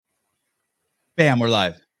Bam, we're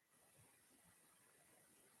live.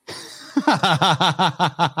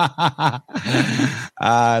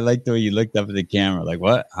 I like the way you looked up at the camera. Like,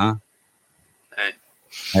 what? Huh?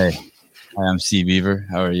 Hey. Hi, I'm C Beaver.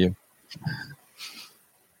 How are you?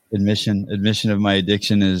 Admission of my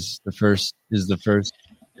addiction is the first.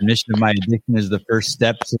 Admission of my addiction is the first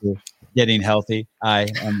step to getting healthy. I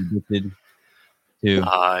am addicted to.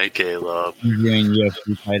 Hi, Caleb. Reviewing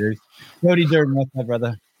UFC fighters. Cody Durden, what's up,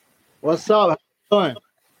 brother? What's up? How you doing?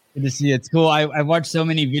 Good to see you. It's cool. I've watched so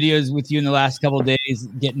many videos with you in the last couple of days,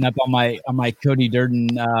 getting up on my Cody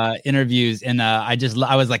Durden interviews, and I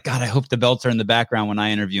was like, God, I hope the belts are in the background when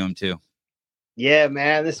I interview him too. Yeah,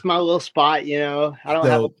 man, this is my little spot. You know, I don't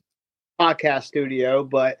have a podcast studio,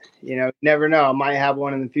 but never know. I might have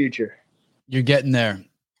one in the future. You're getting there.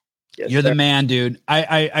 Yes, You're sir. the man, dude.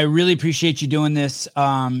 I really appreciate you doing this.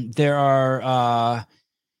 There are.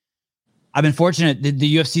 I've been fortunate.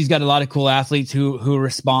 The UFC's got a lot of cool athletes who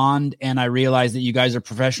respond, and I realize that you guys are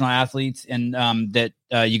professional athletes, and that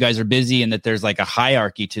you guys are busy, and that there's like a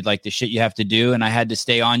hierarchy to like the shit you have to do. And I had to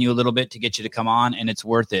stay on you a little bit to get you to come on, and it's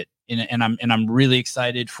worth it. And I'm really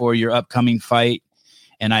excited for your upcoming fight.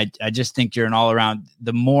 And I just think you're an all around.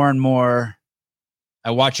 The more and more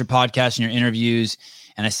I watch your podcast and your interviews,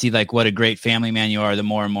 and I see like what a great family man you are, the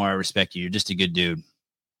more and more I respect you. You're just a good dude.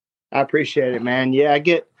 I appreciate it, man. Yeah, I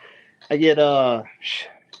get there's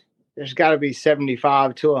got to be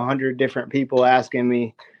 75 to 100 different people asking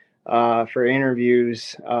me for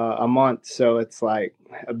interviews a month, so it's like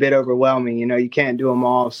a bit overwhelming. You can't do them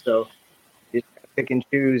all, so you pick and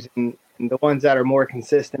choose, and the ones that are more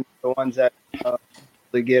consistent, the ones that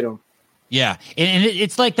really get them. Yeah, and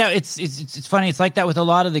it's like that. It's funny. It's like that with a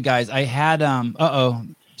lot of the guys. I had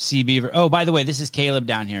C Beaver. Oh, by the way, this is Caleb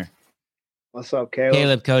down here. What's up, Caleb?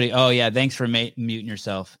 Caleb Cody. Oh yeah, thanks for muting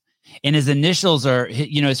yourself. And his initials are,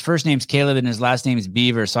 his first name's Caleb and his last name is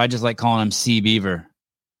Beaver. So I just like calling him C Beaver.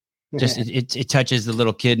 Just it touches the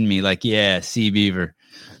little kid in me. Like, yeah, C Beaver.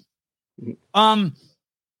 You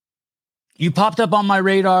popped up on my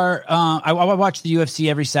radar. I watch the UFC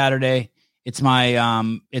every Saturday. It's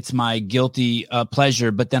my guilty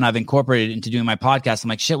pleasure, but then I've incorporated it into doing my podcast. I'm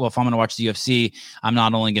like, shit, well, if I'm going to watch the UFC, I'm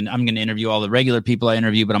going to interview all the regular people I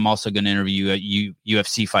interview, but I'm also going to interview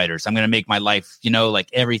UFC fighters. I'm going to make my life, like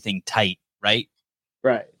everything tight, right?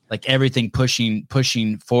 Right. Like everything pushing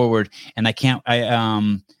forward. And I can't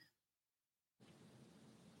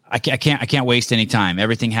waste any time.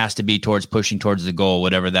 Everything has to be pushing towards the goal,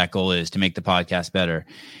 whatever that goal is, to make the podcast better.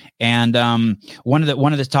 And one of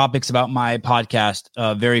the topics about my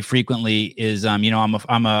podcast very frequently is I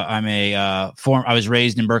was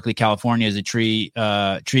raised in Berkeley, California as a tree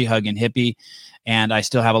hugging hippie, and I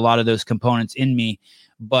still have a lot of those components in me.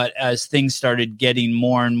 But as things started getting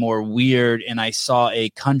more and more weird, and I saw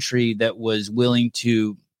a country that was willing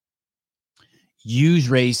to use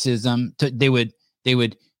racism, they would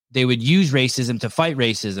use racism to fight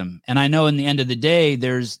racism. And I know in the end of the day,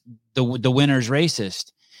 there's the winner's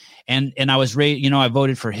racist. And I was I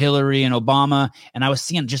voted for Hillary and Obama, and I was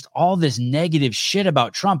seeing just all this negative shit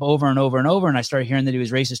about Trump over and over and over. And I started hearing that he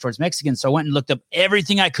was racist towards Mexicans. So I went and looked up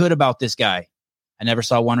everything I could about this guy. I never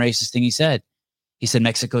saw one racist thing he said. He said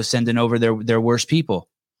Mexico's sending over their worst people.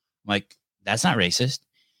 I'm like, that's not racist.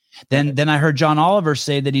 Then I heard John Oliver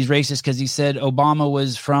say that he's racist because he said Obama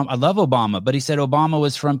was from, I love Obama, but he said Obama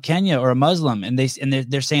was from Kenya or a Muslim, and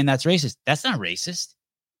they're saying that's racist. That's not racist.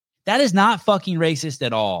 That is not fucking racist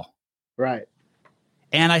at all. Right.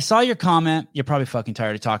 And I saw your comment. You're probably fucking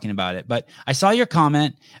tired of talking about it, but I saw your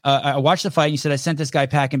comment. I watched the fight, and you said I sent this guy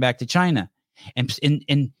packing back to China,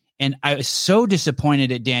 and I was so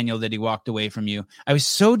disappointed at Daniel that he walked away from you. I was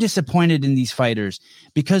so disappointed in these fighters,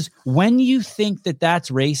 because when you think that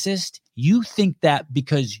that's racist, you think that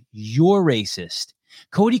because you're racist.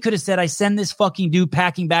 Cody could have said, I send this fucking dude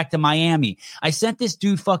packing back to Miami. I sent this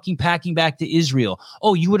dude fucking packing back to Israel.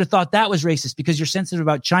 Oh, you would have thought that was racist because you're sensitive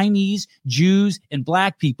about Chinese, Jews, and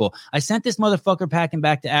black people. I sent this motherfucker packing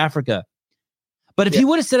back to Africa. But if he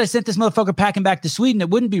would have said, I sent this motherfucker packing back to Sweden, it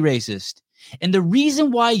wouldn't be racist. And the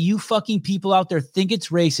reason why you fucking people out there think it's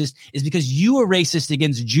racist is because you are racist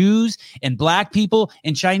against Jews and black people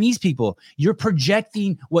and Chinese people. You're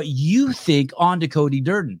projecting what you think onto Cody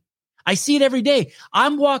Durden. I see it every day.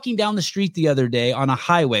 I'm walking down the street the other day on a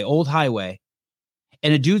highway, old highway,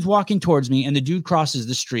 and a dude's walking towards me, and the dude crosses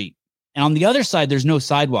the street. And on the other side, there's no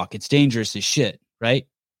sidewalk. It's dangerous as shit, right?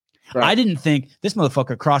 I didn't think this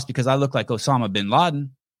motherfucker crossed because I look like Osama bin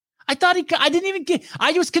Laden. I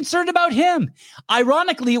was concerned about him.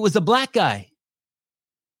 Ironically, it was a black guy.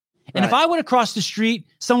 And if I would have crossed the street,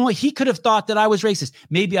 he could have thought that I was racist.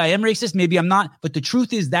 Maybe I am racist, maybe I'm not. But the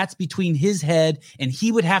truth is that's between his head, and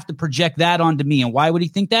he would have to project that onto me. And why would he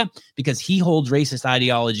think that? Because he holds racist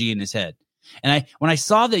ideology in his head. And when I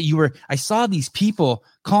saw that I saw these people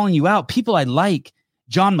calling you out, people I like,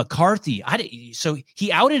 John McCarthy. So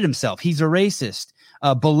he outed himself. He's a racist.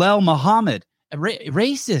 Bilal Muhammad,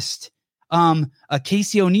 racist.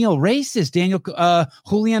 Casey O'Neill, racist.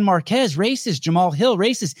 Julian Marquez, racist. Jamal Hill,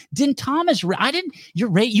 racist. Din Thomas,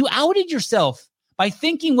 you outed yourself by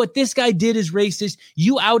thinking what this guy did is racist.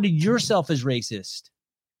 You outed yourself as racist.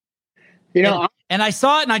 And I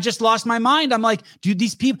saw it and I just lost my mind. I'm like, dude,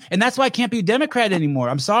 these people, and that's why I can't be a Democrat anymore.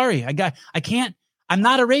 I'm sorry. I'm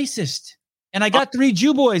not a racist. And I got 3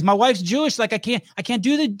 Jew boys. My wife's Jewish. Like I can't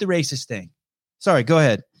do the racist thing. Sorry, go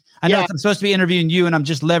ahead. I know I'm supposed to be interviewing you and I'm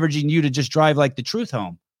just leveraging you to just drive like the truth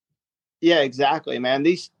home. Yeah, exactly, man.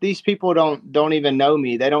 These people don't even know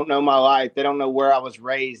me. They don't know my life. They don't know where I was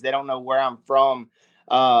raised. They don't know where I'm from.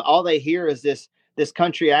 All they hear is this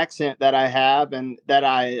country accent that I have and that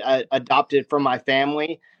I adopted from my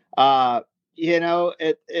family. So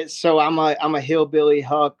I'm a hillbilly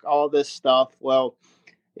huck, all this stuff. Well,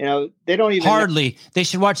 they don't even hardly. They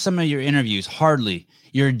should watch some of your interviews. Hardly.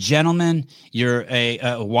 You're a gentleman, you're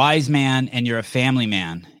a wise man, and you're a family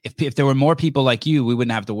man. If there were more people like you, we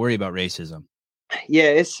wouldn't have to worry about racism.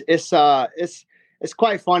 Yeah, it's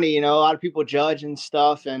quite funny. A lot of people judge and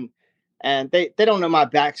stuff, and they don't know my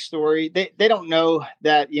backstory. They don't know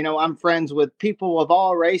that I'm friends with people of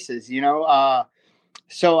all races.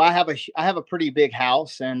 So I have a pretty big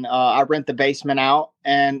house, and I rent the basement out,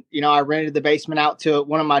 and I rented the basement out to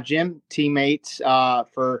one of my gym teammates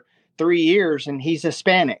for 3 years, and he's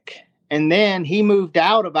Hispanic. And then he moved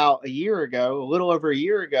out about a little over a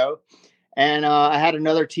year ago. And I had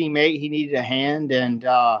another teammate, he needed a hand. And,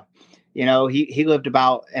 he lived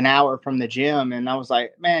about an hour from the gym. And I was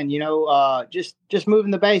like, man, just move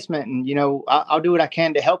in the basement. And, I'll do what I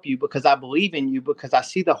can to help you because I believe in you, because I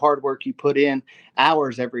see the hard work you put in,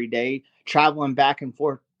 hours every day, traveling back and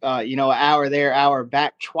forth, an hour there, hour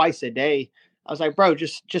back, twice a day. I was like, bro,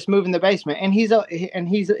 just move in the basement. And he's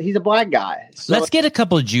a black guy. So let's get a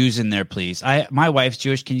couple of Jews in there, please. My wife's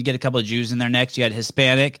Jewish. Can you get a couple of Jews in there next? You had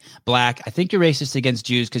Hispanic, black. I think you're racist against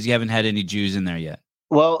Jews because you haven't had any Jews in there yet.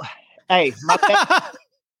 Well, hey, my dad's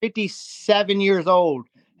 57 years old.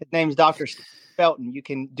 His name's Dr. Stephen Felton. You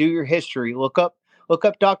can do your history. Look up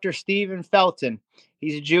Dr. Stephen Felton.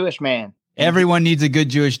 He's a Jewish man. Everyone needs a good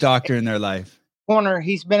Jewish doctor in their life.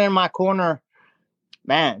 He's been in my corner,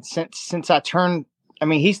 man, since I turned. I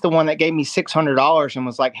mean, he's the one that gave me $600 and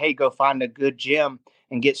was like, hey, go find a good gym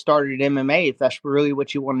and get started at MMA if that's really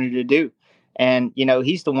what you wanted to do. And,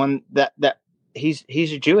 he's the one that he's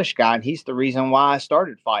a Jewish guy, and he's the reason why I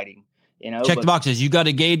started fighting. Check the boxes. You got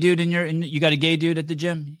a gay dude you got a gay dude at the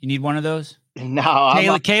gym? You need one of those?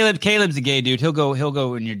 No, Caleb's a gay dude. He'll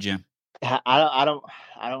go in your gym. I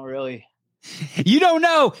don't really. You don't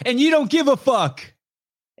know, and you don't give a fuck.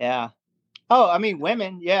 Yeah. Oh, I mean,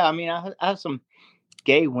 women. Yeah. I mean, I have some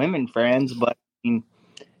gay women friends, but I mean,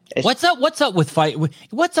 what's up with fight?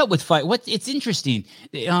 It's interesting.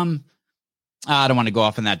 I don't want to go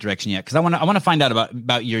off in that direction yet because I want to find out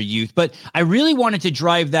about your youth, but I really wanted to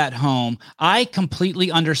drive that home. I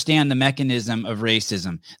completely understand the mechanism of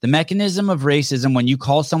racism. The mechanism of racism, when you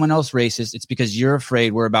call someone else racist, it's because you're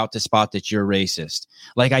afraid we're about to spot that you're racist.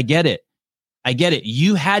 Like, I get it.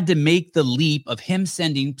 You had to make the leap of him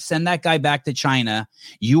send that guy back to China.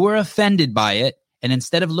 You were offended by it. And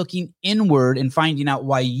instead of looking inward and finding out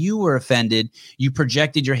why you were offended, you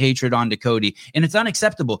projected your hatred onto Cody. And it's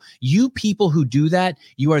unacceptable. You people who do that,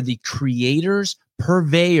 you are the creators,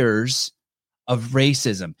 purveyors of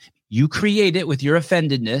racism. You create it with your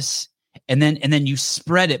offendedness, and then you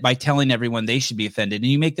spread it by telling everyone they should be offended,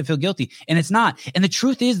 and you make them feel guilty. And it's not. And the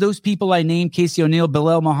truth is, those people I named, Casey O'Neill,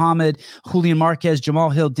 Bilal Muhammad, Julian Marquez,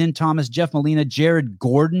 Jamal Hill, Din Thomas, Jeff Molina, Jared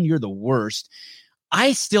Gordon, you're the worst.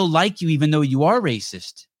 I still like you even though you are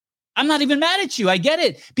racist. I'm not even mad at you. I get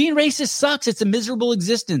it. Being racist sucks. It's a miserable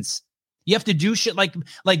existence. You have to do shit like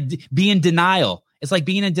be in denial. It's like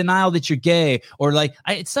being in denial that you're gay, or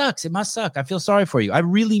it sucks. It must suck. I feel sorry for you. I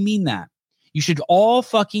really mean that. You should all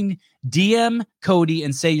fucking DM Cody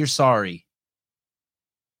and say you're sorry.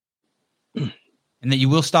 And that you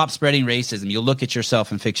will stop spreading racism. You'll look at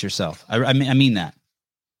yourself and fix yourself. I mean that.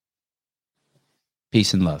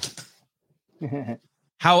 Peace and love.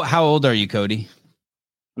 How old are you, Cody?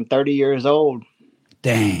 I'm 30 years old.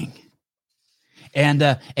 Dang. And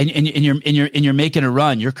you're making a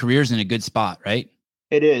run. Your career's in a good spot, right?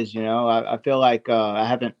 It is. I feel like I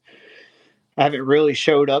haven't I haven't really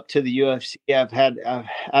showed up to the UFC.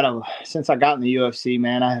 Since I got in the UFC,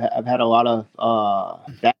 man, I've had a lot of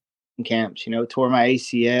back camps. You know, tore my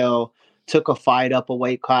ACL, took a fight up a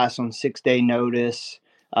weight class on 6-day notice,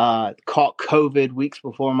 caught COVID weeks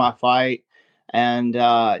before my fight, and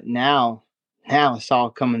now it's all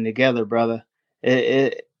coming together, brother.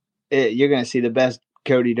 You're gonna see the best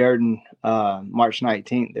Cody Durden March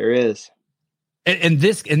 19th there is.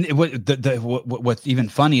 What's even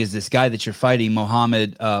funny is this guy that you're fighting,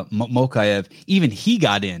 Mohammed Mokaev. Even he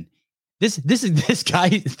got in. This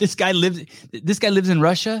guy lives in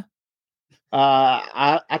Russia.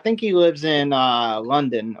 I think he lives in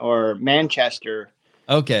London or Manchester.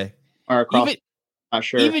 Okay, or across. Not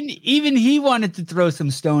sure. Even he wanted to throw some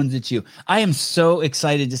stones at you. I am so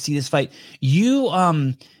excited to see this fight. You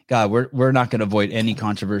God, we're not going to avoid any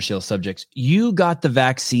controversial subjects. You got the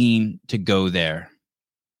vaccine to go there.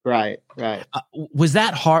 Right. Was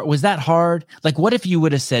that hard? Like, what if you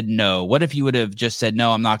would have said no? What if you would have just said,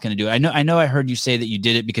 no, I'm not going to do it? I know I heard you say that you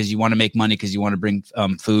did it because you want to make money, because you want to bring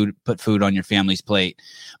put food on your family's plate.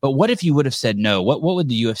 But what if you would have said no? What would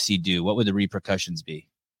the UFC do? What would the repercussions be?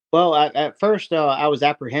 Well, at first I was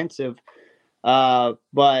apprehensive,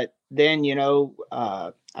 but then,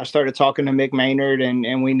 I started talking to Mick Maynard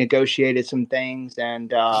and we negotiated some things.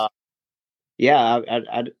 And I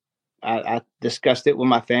discussed it with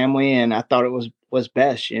my family, and I thought it was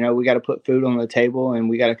best. You know, we got to put food on the table, and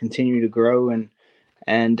we got to continue to grow.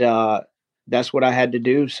 And that's what I had to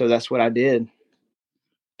do. So that's what I did.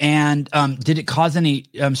 And did it cause any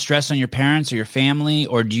stress on your parents or your family,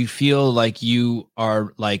 or do you feel like you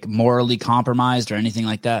are like morally compromised or anything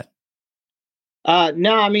like that?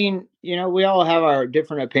 No, I mean, we all have our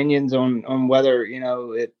different opinions on whether,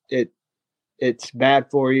 it's bad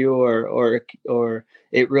for you or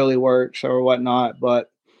it really works or whatnot. But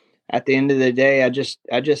at the end of the day, I just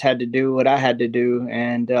had to do what I had to do.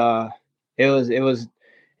 And it was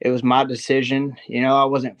my decision. I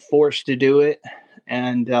wasn't forced to do it.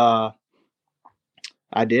 And I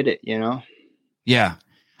did it, Yeah.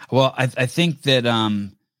 Well, I think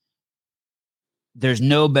that there's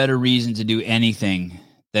no better reason to do anything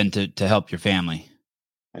than to help your family.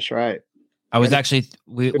 That's right. I was actually,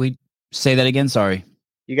 we say that again. Sorry.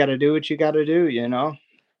 You got to do what you got to do.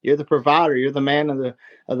 You're the provider. You're the man of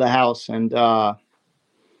the house. And,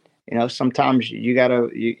 sometimes you gotta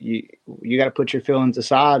put your feelings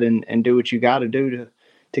aside and do what you got to do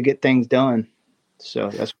to get things done.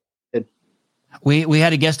 So that's what I did. We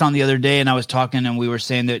had a guest on the other day, and I was talking, and we were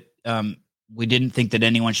saying that we didn't think that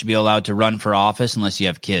anyone should be allowed to run for office unless you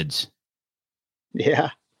have kids.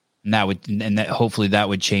 Yeah. And hopefully that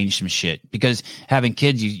would change some shit, because having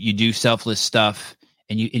kids, you do selfless stuff,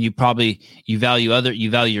 and you value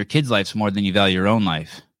your kids' lives more than you value your own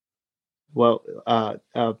life. Well,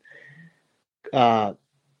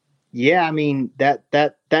 yeah, I mean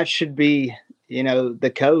that should be,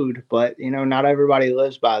 the code, but not everybody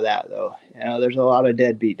lives by that though. There's a lot of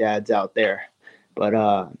deadbeat dads out there, but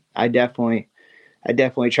I definitely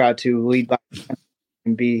try to lead by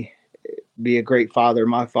and be a great father.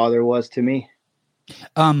 My father was to me.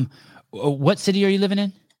 What city are you living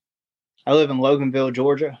in? I live in Loganville,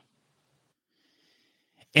 Georgia.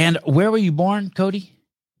 And where were you born, Cody?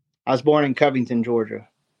 I was born in Covington, Georgia.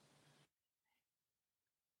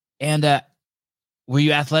 And were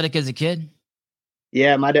you athletic as a kid?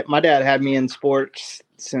 Yeah, my dad had me in sports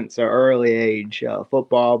since an early age,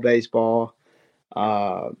 football, baseball.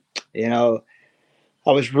 I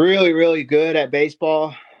was really, really good at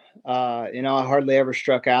baseball. I hardly ever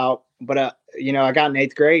struck out, but I got in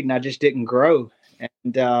 8th grade and I just didn't grow.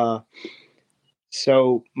 And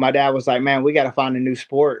so my dad was like, man, we got to find a new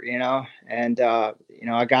sport, and I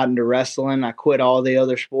got into wrestling. I quit all the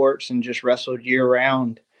other sports and just wrestled year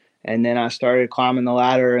round. And then I started climbing the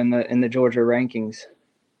ladder in the Georgia rankings.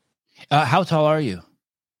 How tall are you?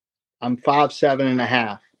 I'm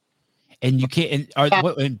 5'7.5". And you can't.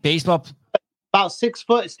 In baseball? About 6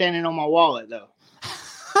 foot standing on my wallet, though.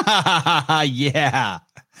 Yeah.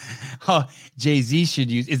 Oh, Jay-Z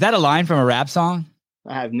should use. Is that a line from a rap song?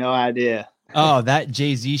 I have no idea. Oh, that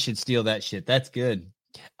Jay-Z should steal that shit. That's good.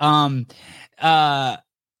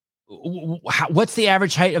 What's the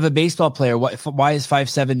average height of a baseball player? Why is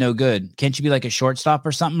 5'7" no good? Can't you be like a shortstop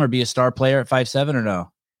or something, or be a star player at 5'7", or no?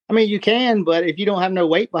 I mean, you can, but if you don't have no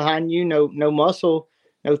weight behind you, no muscle,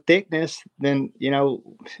 no thickness, then you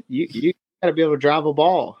got to be able to drive a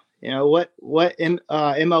ball. What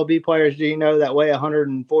MLB players do you know that weigh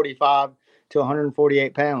 145 to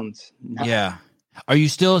 148 pounds? No. Yeah. Are you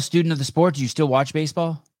still a student of the sport? Do you still watch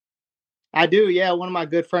baseball? I do. Yeah. One of my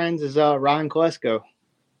good friends is Ryan Kolesko.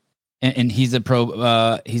 And he's a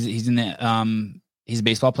pro. He's in the he's a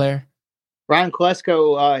baseball player. Ryan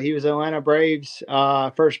Klesko, he was Atlanta Braves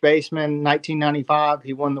first baseman, 1995.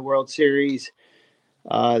 He won the World Series.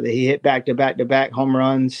 He hit back-to-back home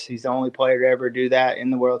runs. He's the only player to ever do that in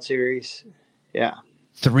the World Series. Yeah.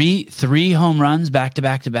 Three home runs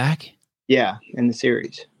back-to-back-to-back? Yeah, in the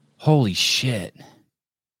series. Holy shit.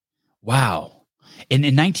 Wow. And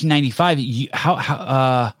in 1995,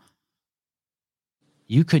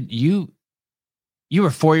 you were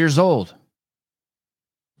 4 years old.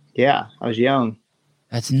 Yeah, I was young.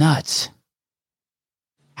 That's nuts.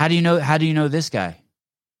 How do you know this guy?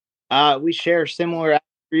 We share similar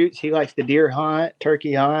attributes. He likes to deer hunt,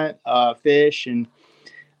 turkey hunt, fish, and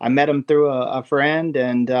I met him through a friend,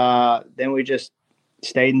 and then we just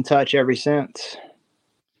stayed in touch ever since.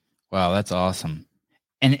 Wow, that's awesome.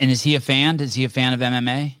 And is he a fan? Is he a fan of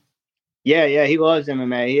MMA? Yeah, he loves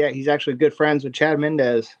MMA. He's actually good friends with Chad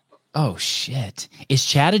Mendez. Oh shit! Is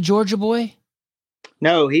Chad a Georgia boy?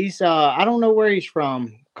 No, he's I don't know where he's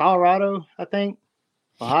from. Colorado, I think.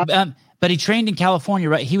 But he trained in California,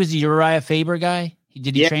 right? He was a Uriah Faber guy.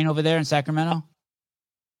 Did he train over there in Sacramento?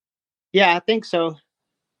 Yeah, I think so.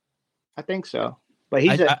 But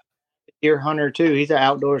he's a deer hunter too. He's an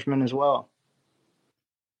outdoorsman as well.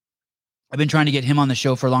 I've been trying to get him on the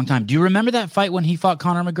show for a long time. Do you remember that fight when he fought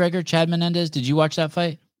Conor McGregor, Chad Menendez? Did you watch that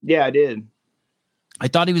fight? Yeah, I did. I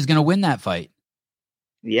thought he was going to win that fight.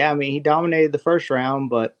 Yeah, I mean, he dominated the first round,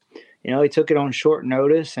 but, he took it on short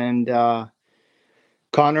notice, and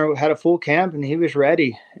Conor had a full camp, and he was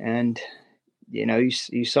ready. And,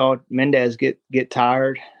 you saw Mendez get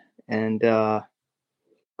tired, and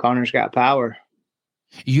Conor's got power.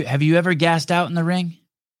 Have you ever gassed out in the ring?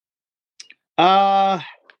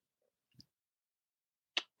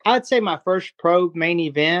 I'd say my first pro main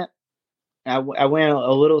event, I went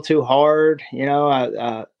a little too hard.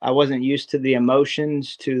 I wasn't used to the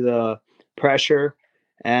emotions, to the pressure,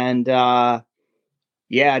 and I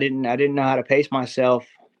didn't know how to pace myself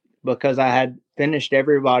because I had finished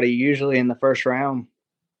everybody usually in the first round,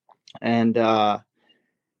 and I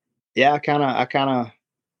kind of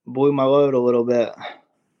blew my load a little bit.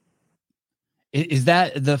 Is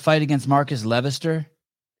that the fight against Marcus Levister?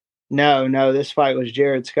 No, this fight was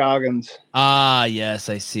Jared Scoggins. Ah, yes,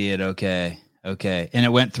 I see it. Okay. And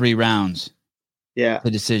it went 3 rounds. Yeah. The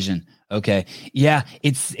decision. Okay. Yeah,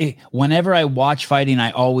 whenever I watch fighting,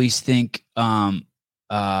 I always think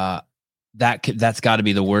that's got to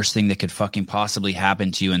be the worst thing that could fucking possibly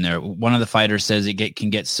happen to you in there. One of the fighters says it can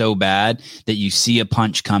get so bad that you see a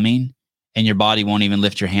punch coming and your body won't even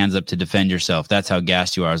lift your hands up to defend yourself. That's how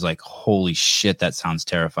gassed you are. I was like, holy shit, that sounds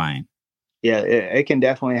terrifying. Yeah, it can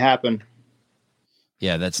definitely happen.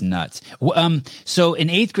 Yeah, that's nuts. So in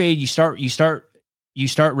 8th grade, you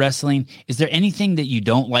start wrestling. Is there anything that you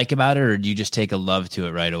don't like about it, or do you just take a love to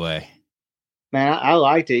it right away? Man, I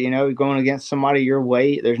liked it. Going against somebody your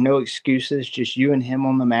weight, there's no excuses, just you and him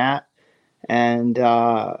on the mat. And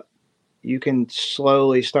you can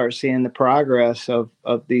slowly start seeing the progress of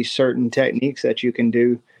these certain techniques that you can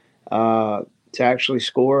do to actually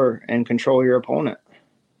score and control your opponent.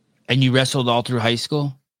 And you wrestled all through high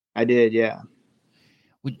school? I did, yeah.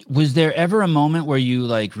 Was there ever a moment where you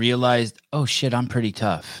realized, oh shit, I'm pretty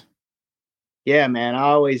tough? Yeah, man.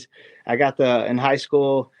 In high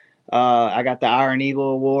school, I got the Iron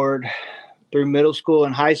Eagle Award. Through middle school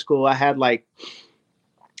and high school, I had like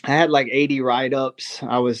 80 write-ups.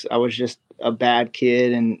 I was just a bad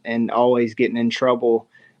kid and always getting in trouble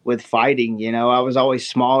with fighting. I was always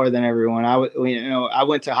smaller than everyone. I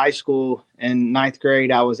went to high school in 9th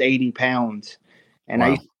grade. I was 80 pounds, and wow. I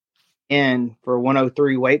used to in for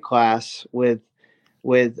 103 weight class with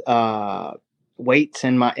weights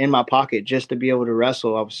in my pocket just to be able to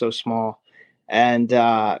wrestle. I was so small, and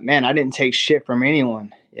man, I didn't take shit from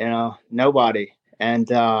anyone. Nobody,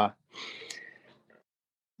 and I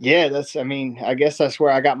guess that's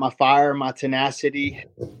where I got my fire, my tenacity.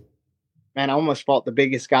 Man, I almost fought the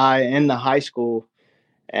biggest guy in the high school.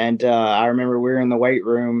 And I remember we were in the weight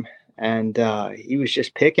room and he was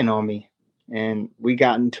just picking on me. And we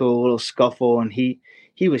got into a little scuffle and he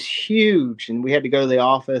was huge and we had to go to the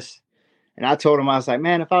office. And I told him, I was like,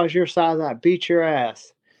 man, if I was your size, I'd beat your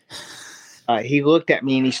ass. He looked at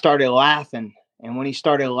me and he started laughing. And when he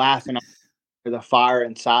started laughing, the fire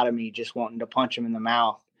inside of me just wanting to punch him in the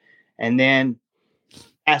mouth. And then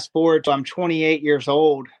fast forward to I'm 28 years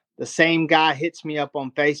old. The same guy hits me up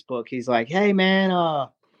on Facebook. He's like, hey, man, I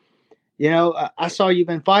saw you've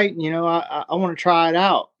been fighting. I want to try it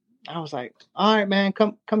out. I was like, all right, man,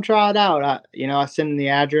 come try it out. I sent him the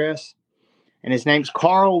address. And his name's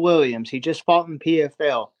Carl Williams. He just fought in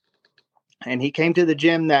PFL. And he came to the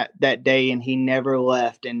gym that day, and he never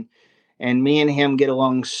left. And me and him get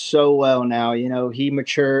along so well now. You know, he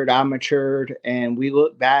matured, I matured, and we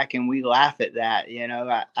look back and we laugh at that. You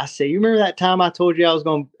know, I say, you remember that time I told you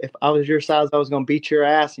if I was your size, I was going to beat your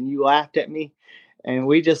ass, and you laughed at me? And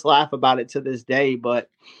we just laugh about it to this day. But,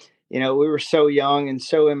 you know, we were so young and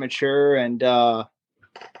so immature, and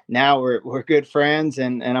now we're good friends,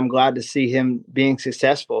 and I'm glad to see him being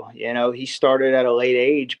successful. You know, he started at a late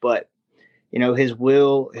age, but, you know, his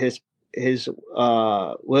willingness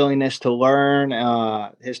to learn,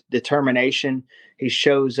 his determination, he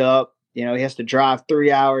shows up. You know, he has to drive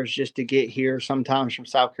 3 hours just to get here sometimes from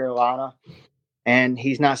South Carolina, and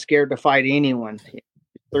he's not scared to fight anyone.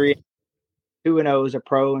 2-0 as a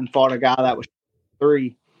pro, and fought a guy that was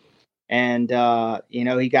 3. And, you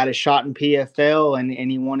know, he got his shot in PFL,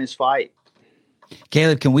 and he won his fight.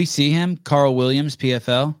 Caleb, can we see him? Carl Williams,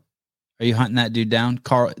 PFL. Are you hunting that dude down?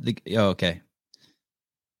 Okay.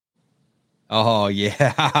 Oh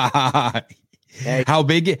yeah. Hey. How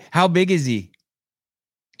big is he?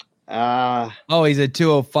 He's a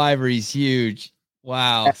 205er. He's huge.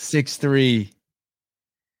 Wow. 6'3".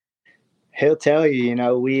 He'll tell you, you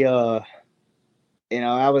know,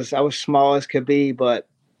 I was small as could be, but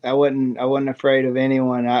I wasn't afraid of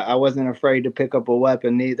anyone. I wasn't afraid to pick up a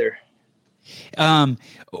weapon either.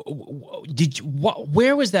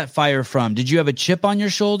 Where was that fire from? Did you have a chip on your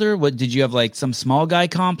shoulder? What did you have, like some small guy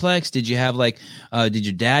complex? Did you have did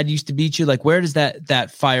your dad used to beat you? Like, where does that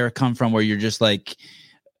fire come from, where you're just like,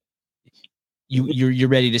 you're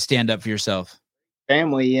ready to stand up for yourself?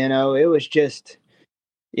 Family, you know, it was just,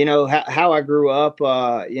 you know, how I grew up,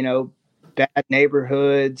 you know, bad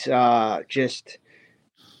neighborhoods, just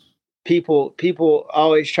people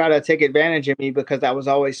always try to take advantage of me because I was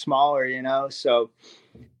always smaller, you know? So,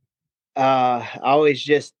 I always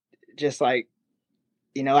just like,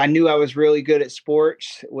 you know, I knew I was really good at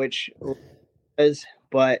sports, which was,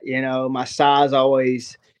 but, you know, my size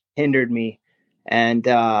always hindered me. And,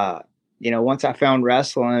 you know, once I found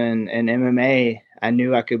wrestling and MMA, I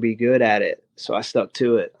knew I could be good at it. So I stuck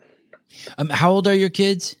to it. How old are your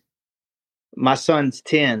kids? My son's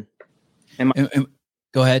 10.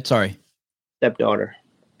 Go ahead. Sorry. Stepdaughter.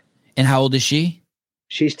 And how old is she?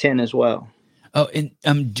 She's 10 as well. Oh,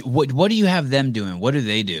 and what do you have them doing? What do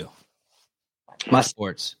they do? My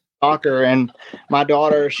sports. Soccer, and my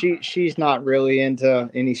daughter, she's not really into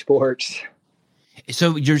any sports.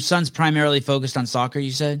 So your son's primarily focused on soccer,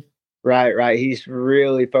 you said? Right. He's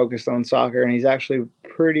really focused on soccer, and he's actually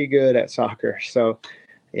pretty good at soccer. So,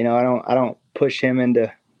 you know, I don't push him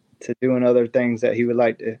into doing other things that he would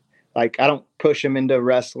like to. Like, I don't push him into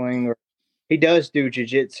wrestling, or he does do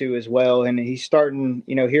jiu-jitsu as well. And he's starting,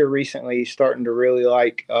 you know, here recently, he's starting to really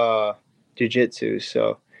like jiu-jitsu.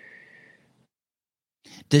 So.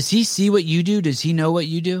 Does he see what you do? Does he know what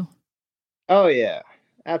you do? Oh yeah,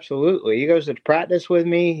 absolutely. He goes to practice with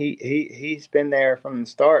me. He's been there from the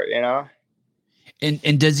start, you know.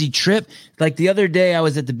 And does he trip? Like the other day, I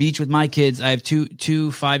was at the beach with my kids. I have two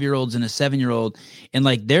 5-year-olds and a 7-year-old, and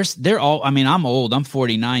like they're all. I mean, I'm old. I'm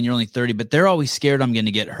 49. You're only 30, but they're always scared I'm going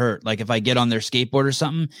to get hurt. Like if I get on their skateboard or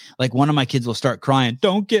something, like one of my kids will start crying,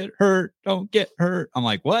 "Don't get hurt! Don't get hurt!" I'm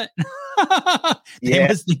like, "What?" They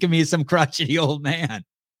must think of me as some crotchety old man.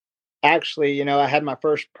 Actually, you know, I had my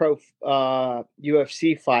first pro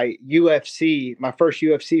UFC fight. My first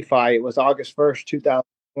UFC fight was August 1st,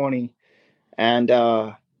 2020. And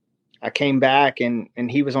I came back and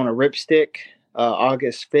he was on a ripstick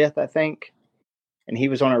August 5th, I think. And he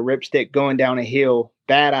was on a ripstick going down a hill.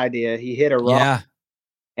 Bad idea. He hit a rock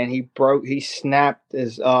and he snapped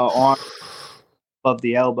his arm above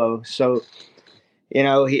the elbow. So, you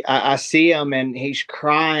know, I see him and he's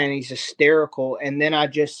crying. He's hysterical. And then I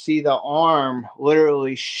just see the arm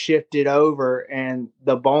literally shifted over and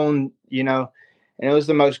the bone, you know, and it was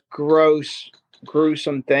the most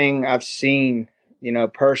gruesome thing I've seen, you know,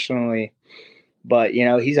 personally. But, you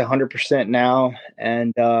know, he's 100% now.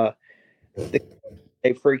 And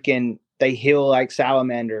they heal like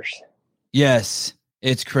salamanders. Yes.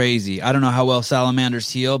 It's crazy. I don't know how well salamanders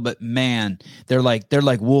heal, but man, they're like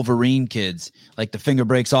Wolverine kids. Like the finger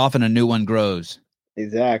breaks off and a new one grows.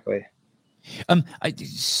 Exactly.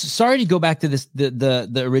 Sorry to go back to this,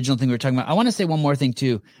 the original thing we were talking about. I want to say one more thing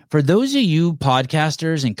too. For those of you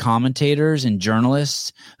podcasters and commentators and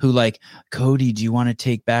journalists who like, Cody, do you want to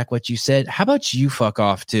take back what you said? How about you fuck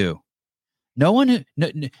off too? When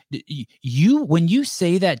you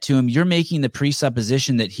say that to him, you're making the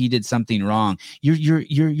presupposition that he did something wrong.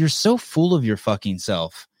 You're so full of your fucking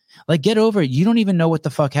self. Like, get over it. You don't even know what the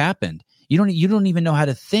fuck happened. You don't even know how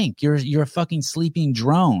to think. You're a fucking sleeping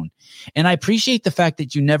drone. And I appreciate the fact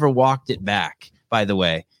that you never walked it back, by the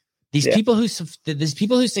way. These people who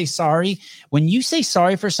say sorry, when you say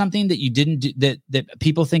sorry for something that you didn't do, that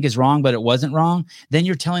people think is wrong, but it wasn't wrong, then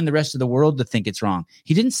you're telling the rest of the world to think it's wrong.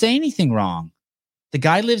 He didn't say anything wrong. The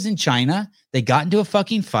guy lives in China. They got into a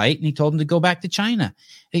fucking fight and he told him to go back to China.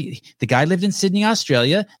 The guy lived in Sydney,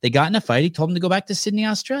 Australia. They got in a fight. He told him to go back to Sydney,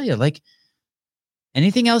 Australia. Like,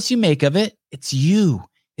 anything else you make of it, it's you.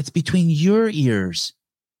 It's between your ears.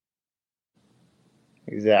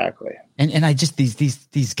 Exactly. And I just,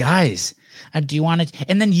 these guys, do you want to,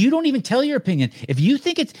 and then you don't even tell your opinion. If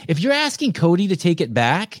you're asking Cody to take it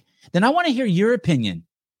back, then I want to hear your opinion.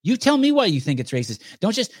 You tell me why you think it's racist.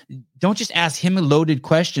 Don't just ask him loaded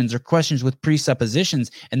questions or questions with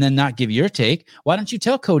presuppositions and then not give your take. Why don't you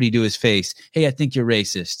tell Cody to his face, hey, I think you're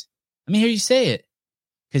racist? Let me hear you say it.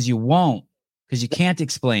 Because you won't. Because you can't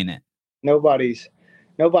explain it. Nobody's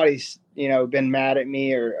been mad at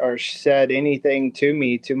me or said anything to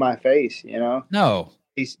my face, No.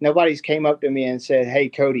 Nobody's came up to me and said, hey,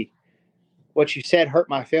 Cody, what you said hurt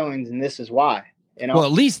my feelings and this is why. Well,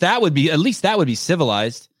 at least that would be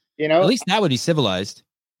civilized. At least that would be civilized.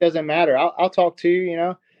 Doesn't matter. I'll talk to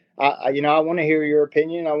you. I want to hear your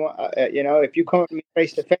opinion. I want, if you come to me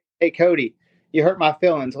face to face, hey Cody, you hurt my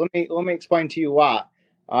feelings. Let me explain to you why.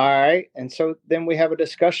 All right, and so then we have a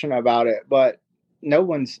discussion about it. But no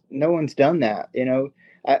one's done that.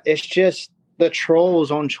 It's just the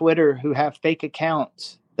trolls on Twitter who have fake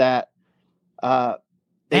accounts that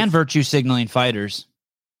and virtue signaling fighters.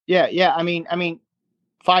 Yeah. I mean,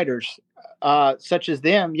 fighters such as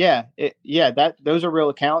them. Those are real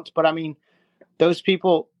accounts. But I mean, those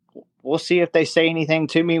people, we'll see if they say anything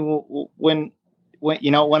to me when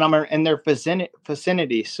I'm in their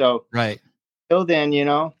vicinity. So right. Till then,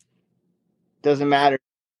 doesn't matter.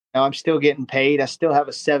 I'm still getting paid. I still have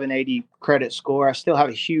a 780 credit score. I still have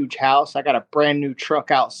a huge house. I got a brand new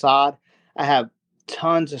truck outside. I have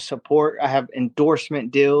tons of support. I have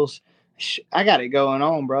endorsement deals. I got it going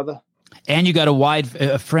on, brother. And you got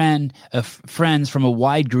friends from a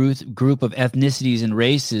wide group of ethnicities and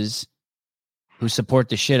races who support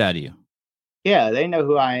the shit out of you. Yeah, they know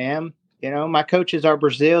who I am. My coaches are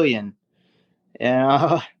Brazilian.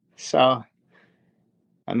 So,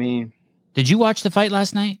 I mean. Did you watch the fight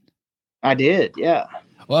last night? I did, yeah.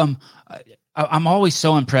 Well, I'm always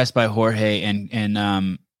so impressed by Jorge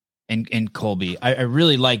and Colby. I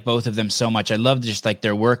really like both of them so much. I love just like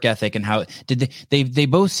their work ethic and how they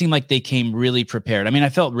both seem like they came really prepared. I mean, I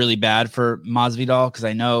felt really bad for Masvidal because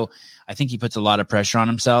I think he puts a lot of pressure on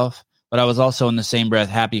himself, but I was also in the same breath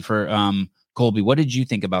happy for Colby. What did you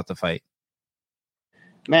think about the fight?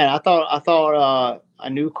 Man, I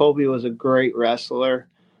knew Colby was a great wrestler.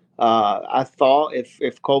 I thought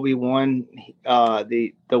if Colby won,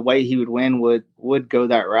 the way he would win would go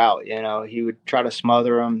that route. He would try to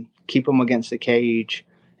smother him, keep him against the cage,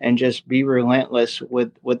 and just be relentless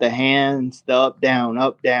with the hands, the up,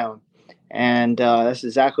 down. And that's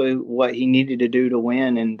exactly what he needed to do to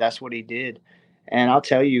win, and that's what he did. And I'll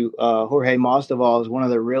tell you, Jorge Masvidal is one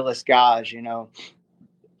of the realest guys.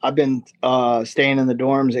 I've been staying in the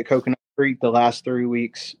dorms at Coconut Creek the last 3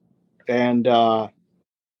 weeks, and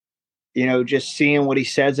just seeing what he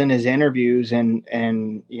says in his interviews and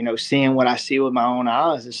seeing what I see with my own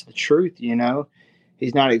eyes, it's the truth.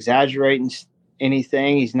 He's not exaggerating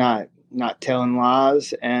anything. He's not telling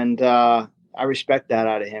lies. And I respect that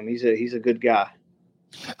out of him. He's a good guy.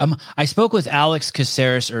 I spoke with Alex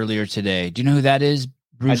Caceres earlier today. Do you know who that is?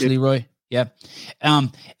 Bruce Leroy. Yeah.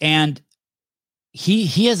 And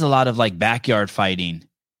he has a lot of like backyard fighting,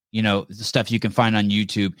 the stuff you can find on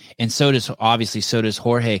YouTube. And so does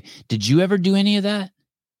Jorge. Did you ever do any of that?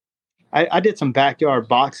 I did some backyard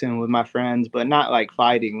boxing with my friends, but not like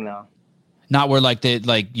fighting though. Not where like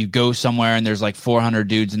you go somewhere and there's like 400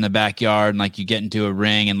 dudes in the backyard and like you get into a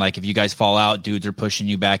ring and like if you guys fall out, dudes are pushing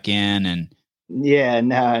you back in and. Yeah,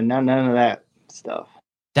 none of that stuff.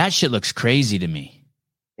 That shit looks crazy to me.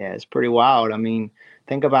 Yeah, it's pretty wild. I mean,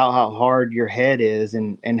 think about how hard your head is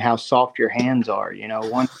and how soft your hands are.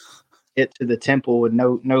 One hit to the temple with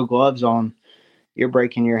no gloves on, you're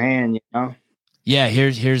breaking your hand. Yeah,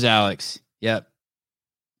 here's Alex. Yep.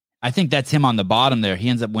 I think that's him on the bottom there. He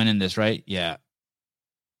ends up winning this, right? Yeah.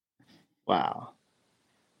 Wow.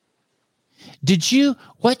 Did you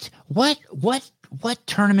what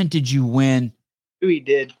tournament did you win? He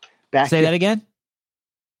did. Say that again.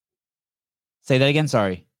 Say that again.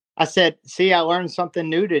 Sorry. I said, see, I learned something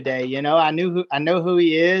new today. I know who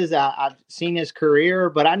he is. I've seen his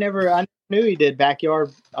career, but I never knew he did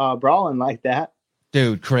backyard brawling like that.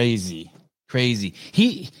 Dude, crazy. Crazy.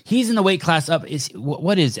 He's in the weight class up.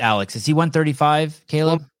 What is Alex? Is he 135,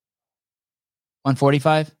 Caleb?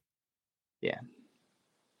 145? Yeah.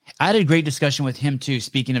 I had a great discussion with him too.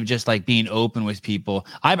 Speaking of just like being open with people,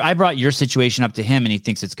 I brought your situation up to him, and he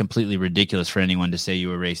thinks it's completely ridiculous for anyone to say you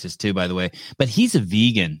were racist too, by the way. But he's a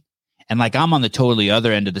vegan, and like I'm on the totally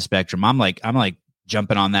other end of the spectrum. I'm like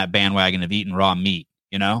jumping on that bandwagon of eating raw meat,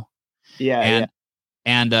 you know? Yeah.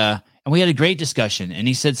 And we had a great discussion, and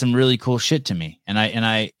he said some really cool shit to me. And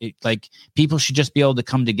like people should just be able to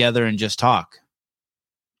come together and just talk.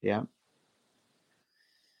 Yeah.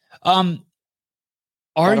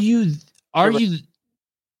 Are you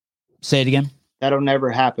say it again? That'll never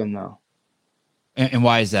happen though. And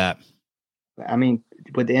why is that? I mean,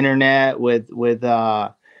 with the internet, with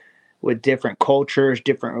different cultures,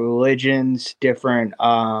 different religions, different,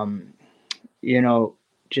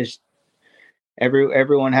 just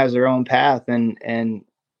everyone has their own path, and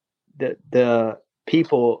the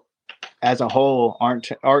people as a whole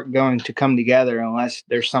aren't going to come together unless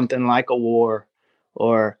there's something like a war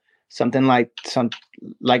or something like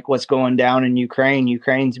what's going down in Ukraine.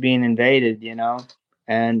 Ukraine's being invaded,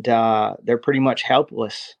 and they're pretty much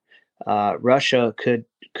helpless. Russia could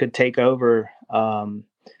take over,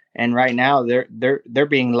 and right now they're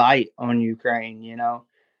being light on Ukraine.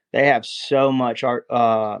 They have so much art.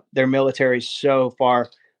 Their military is so far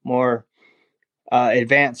more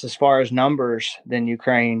advanced as far as numbers than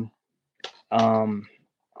Ukraine.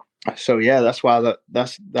 So yeah, that's why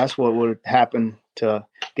that's what would happen to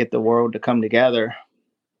get the world to come together.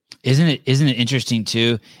 Isn't it interesting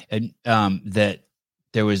too, that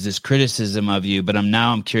there was this criticism of you, but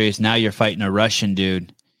I'm curious. Now you're fighting a Russian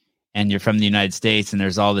dude, and you're from the United States, and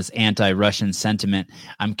there's all this anti-Russian sentiment.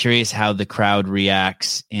 I'm curious how the crowd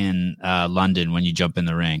reacts in London when you jump in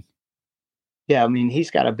the ring. Yeah, I mean,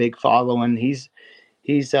 he's got a big following. He's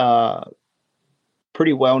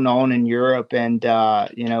pretty well known in Europe, and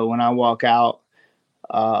when I walk out,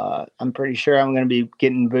 I'm pretty sure I'm going to be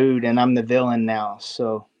getting booed, and I'm the villain now.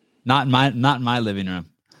 So not in my living room.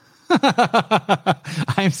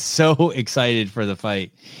 I'm so excited for the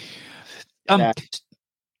fight. Yeah.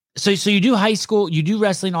 So you do high school, you do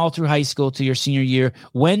wrestling all through high school to your senior year.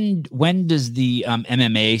 When does the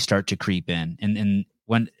MMA start to creep in, and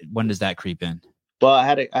when does that creep in? Well, I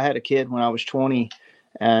had a kid when I was 20,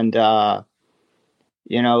 and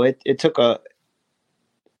it took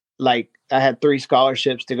I had 3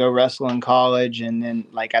 scholarships to go wrestle in college, and then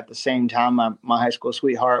at the same time, my high school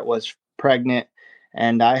sweetheart was pregnant,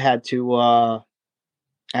 and I had to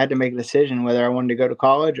make a decision whether I wanted to go to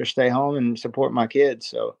college or stay home and support my kids.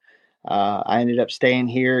 So I ended up staying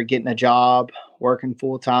here, getting a job, working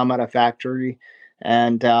full time at a factory,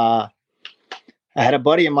 and I had a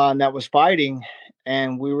buddy of mine that was fighting,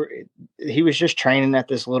 and he was just training at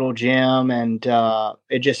this little gym, and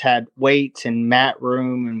it just had weights and mat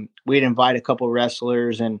room, and we'd invite a couple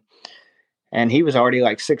wrestlers, and he was already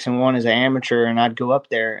 6-1 as an amateur, and I'd go up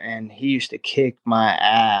there, and he used to kick my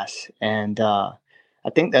ass, and I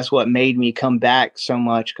think that's what made me come back so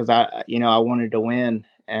much, because I wanted to win,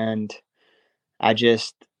 and I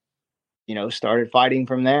just started fighting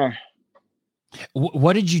from there.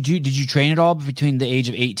 What did you do? Did you train at all between the age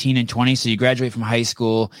of 18 and 20? So you graduate from high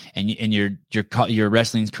school, and your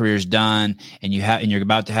wrestling career is done, and you're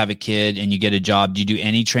about to have a kid, and you get a job. Do you do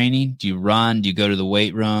any training? Do you run? Do you go to the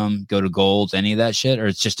weight room? Go to Golds? Any of that shit, or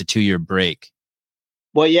it's just a 2-year break?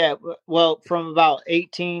 Well, yeah. Well, from about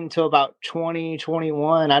 18 to about 20,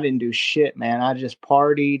 21, I didn't do shit, man. I just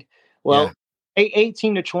partied. Well, yeah.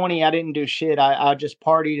 18 to 20, I didn't do shit. I just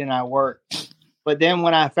partied and I worked. But then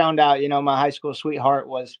when I found out, my high school sweetheart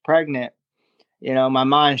was pregnant, my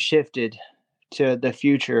mind shifted to the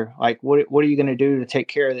future. What are you going to do to take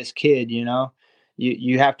care of this kid?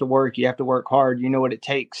 You have to work. You have to work hard. You know what it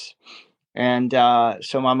takes. And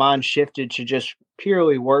so my mind shifted to just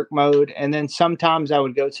purely work mode. And then sometimes I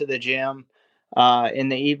would go to the gym in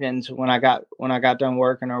the evenings when I got done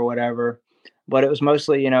working or whatever. But it was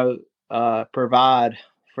mostly, provide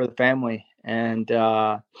for the family. And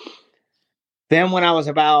then when I was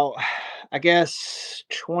about, I guess,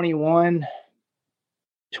 21,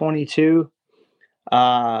 22,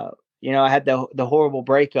 I had the horrible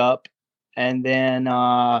breakup, and then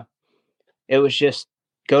it was just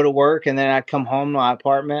go to work, and then I'd come home to my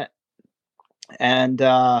apartment, and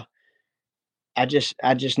I just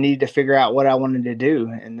needed to figure out what I wanted to do.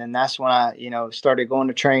 And then that's when I, started going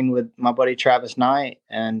to train with my buddy Travis Knight,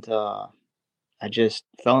 and I just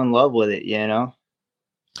fell in love with it,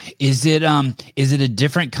 Is it a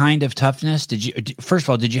different kind of toughness? First of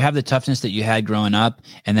all, did you have the toughness that you had growing up,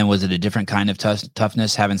 and then was it a different kind of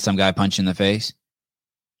toughness having some guy punch you in the face?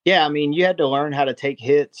 Yeah, I mean, you had to learn how to take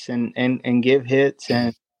hits and give hits,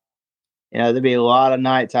 and there'd be a lot of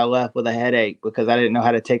nights I left with a headache because I didn't know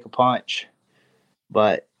how to take a punch,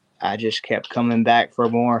 but I just kept coming back for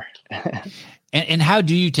more. And how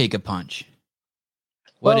do you take a punch?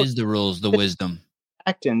 What Well, is the rules, the wisdom?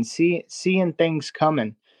 acting, seeing things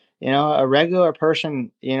coming. A regular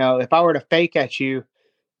person, if I were to fake at you,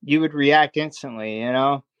 you would react instantly.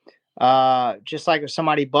 Just like if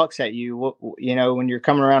somebody bucks at you, when you're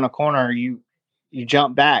coming around a corner, you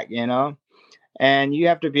jump back. And you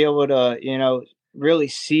have to be able to, really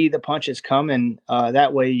see the punches coming.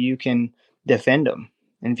 That way you can defend them.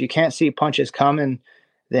 And if you can't see punches coming,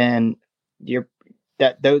 then you're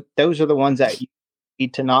those are the ones that you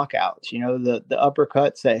need to knockouts. The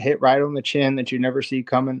uppercuts that hit right on the chin that you never see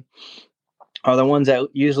coming are the ones that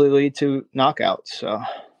usually lead to knockouts. So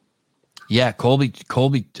Yeah, Colby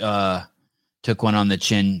took one on the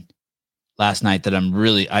chin last night that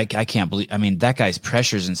I can't believe. I mean, that guy's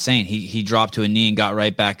pressure is insane. He dropped to a knee and got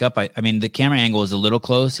right back up. I mean, the camera angle was a little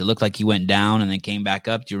close. It looked like he went down and then came back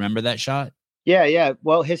up. Do you remember that shot? yeah.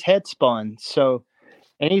 Well, his head spun. So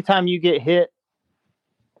anytime you get hit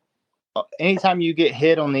on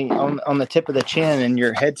the tip of the chin and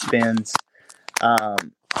your head spins, I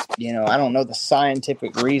don't know the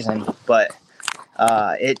scientific reason, but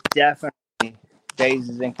it definitely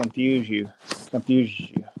dazes and confuses you.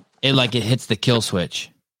 It hits the kill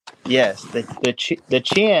switch. Yes, the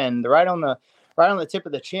chin, right on the tip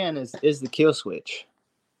of the chin is the kill switch.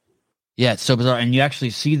 Yeah, it's so bizarre, and you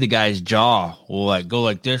actually see the guy's jaw will like go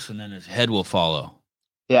like this, and then his head will follow.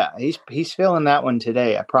 Yeah, he's feeling that one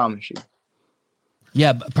today. I promise you.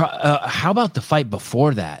 Yeah, but how about the fight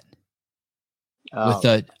before that with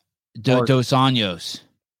the Dos Anjos?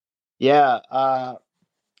 Yeah, I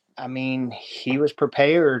mean, he was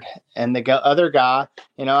prepared, and the other guy,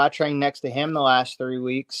 I trained next to him the last 3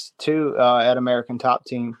 weeks too at American Top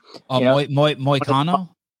Team. Moicano?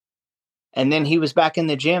 And then he was back in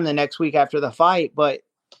the gym the next week after the fight, but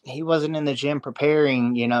he wasn't in the gym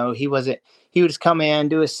preparing. He wasn't. He would just come in,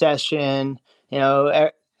 do a session.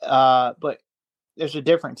 But there's a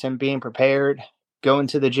difference in being prepared, going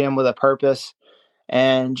to the gym with a purpose,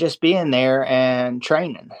 and just being there and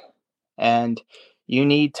training. And you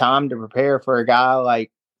need time to prepare for a guy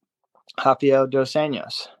like Rafael Dos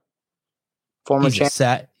Anjos, former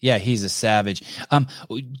champion. He's a savage.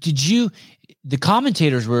 The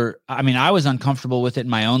commentators were, I mean, I was uncomfortable with it in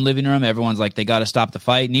my own living room. Everyone's like, they got to stop the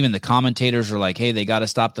fight. And even the commentators were like, hey, they got to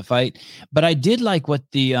stop the fight. But I did like what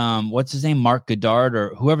the, what's his name? Mark Goddard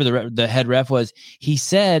or whoever the head ref was. He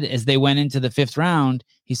said, as they went into the fifth round,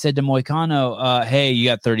 he said to Moicano, hey, you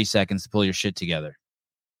got 30 seconds to pull your shit together.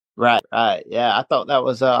 Right. Yeah. I thought that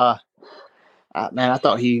was, man, I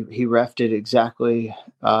thought he refed it exactly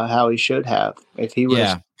how he should have. If he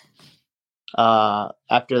was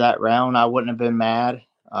after that round, I wouldn't have been mad.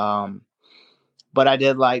 But I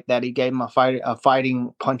did like that he gave him a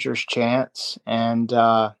fighting puncher's chance, and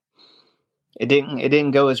it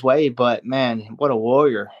didn't go his way. But man, what a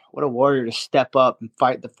warrior! What a warrior to step up and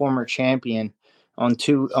fight the former champion on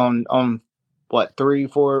 3,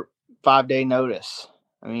 4, 5 day notice.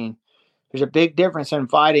 I mean, there's a big difference in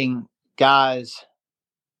fighting guys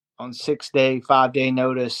on 6 day, 5 day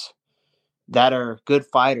notice that are good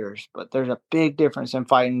fighters, but there's a big difference in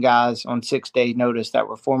fighting guys on 6 day notice that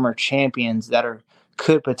were former champions that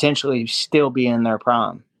could potentially still be in their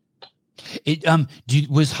prime. What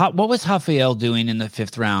was Rafael doing in the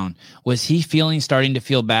fifth round? Was he starting to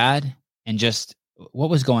feel bad, and just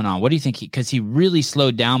what was going on? What do you think? Because he really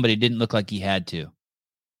slowed down, but he didn't look like he had to.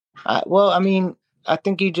 Well, I mean, I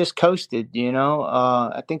think he just coasted.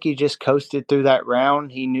 I think he just coasted through that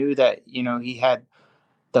round. He knew that he had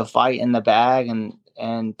the fight in the bag, and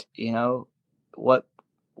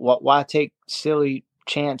why take silly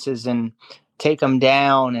chances and take them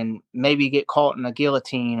down and maybe get caught in a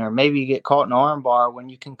guillotine or maybe get caught in an armbar when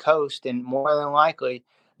you can coast. And more than likely,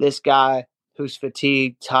 this guy who's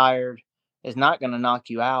fatigued, tired, is not going to knock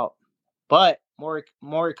you out. But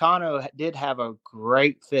Moicano did have a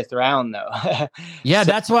great fifth round, though. Yeah,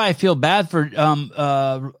 that's why I feel bad for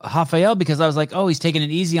Rafael, because I was like, oh, he's taking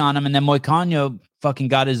it easy on him, and then Moicano fucking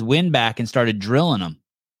got his wind back and started drilling him.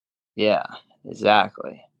 Yeah,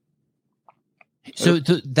 exactly. So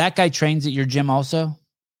that guy trains at your gym also?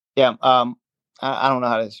 Yeah. I don't know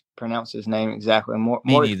how to pronounce his name exactly. Me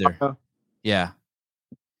neither. Yeah.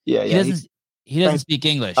 Yeah. He doesn't speak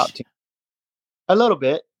English. A little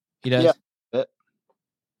bit. He does. Yeah. A bit.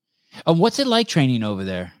 What's it like training over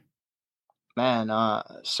there? Man,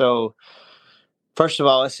 so first of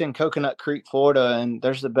all, it's in Coconut Creek, Florida, and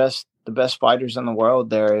there's the best the best fighters in the world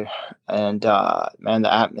there. And, man,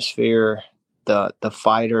 the atmosphere, the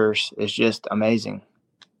fighters is just amazing.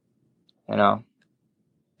 You know?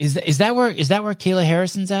 Is that where Kayla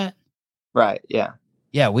Harrison's at? Right. Yeah.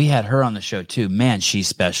 Yeah, we had her on the show too. Man, she's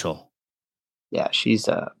special. Yeah, she's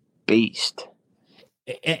a beast.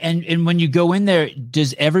 And when you go in there,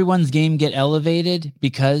 does everyone's game get elevated?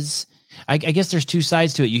 Because I guess there's two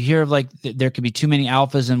sides to it. You hear of like there could be too many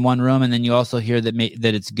alphas in one room, and then you also hear that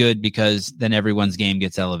that it's good because then everyone's game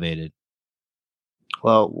gets elevated.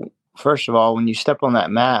 Well, first of all, when you step on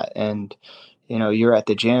that mat and you're at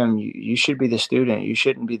the gym, you should be the student. You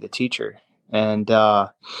shouldn't be the teacher. And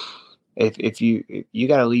if you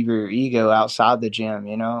got to leave your ego outside the gym,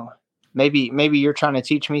 maybe you're trying to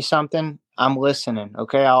teach me something. I'm listening.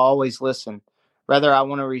 Okay. I'll always listen. Whether I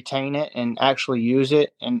want to retain it and actually use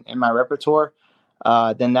it in my repertoire,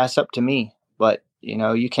 then that's up to me. But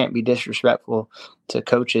you can't be disrespectful to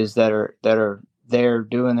coaches that are there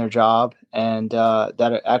doing their job and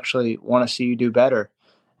that actually want to see you do better.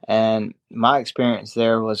 And my experience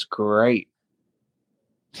there was great.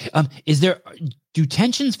 Do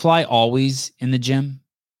tensions fly always in the gym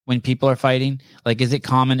when people are fighting? Like, is it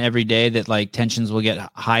common every day that like tensions will get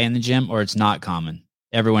high in the gym, or it's not common?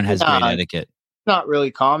 Everyone has great etiquette. Not really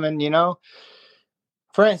common,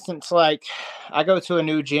 For instance, like I go to a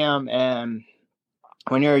new gym, and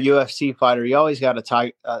when you're a UFC fighter, you always got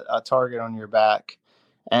a target on your back,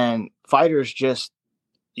 and fighters just,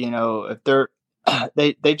 if they're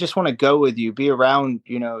they just want to go with you, be around,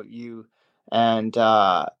 you, and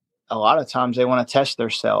a lot of times they want to test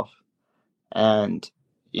themselves. And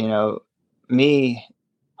me,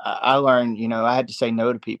 I learned, I had to say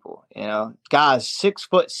no to people. Guys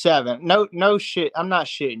 6'7". No shit. I'm not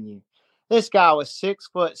shitting you. This guy was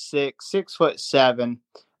 6'6", 6'7",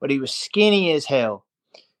 but he was skinny as hell.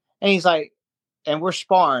 And he's like, and we're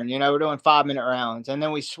sparring. We're doing 5-minute rounds, and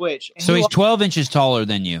then we switch. So he's 12 inches taller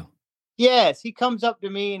than you. Yes, he comes up to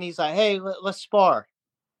me and he's like, "Hey, let's spar."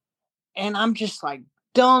 And I'm just like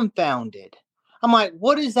dumbfounded. I'm like,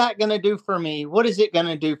 what is that going to do for me? What is it going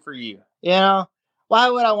to do for you? Why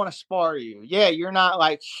would I want to spar you? Yeah, you're not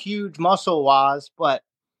like huge muscle wise, but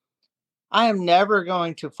I am never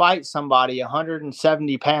going to fight somebody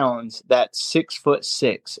 170 pounds that's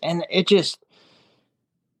 6'6". And it just,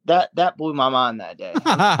 that blew my mind that day.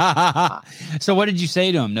 So what did you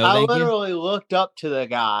say to him? No, I thank literally looked up to the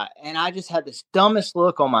guy and I just had this dumbest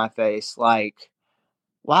look on my face. Like,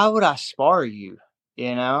 why would I spar you?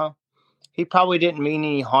 He probably didn't mean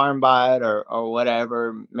any harm by it or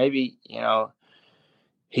whatever. Maybe,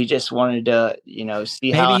 he just wanted to,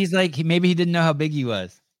 see how. Maybe he didn't know how big he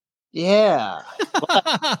was. Yeah.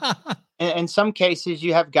 But in some cases,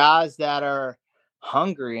 you have guys that are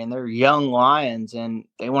hungry and they're young lions and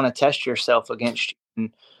they want to test yourself against you.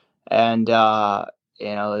 And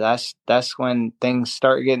that's when things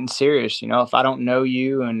start getting serious. If I don't know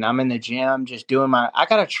you and I'm in the gym just doing I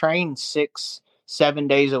got to train 6-7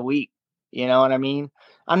 days a week. You know what I mean?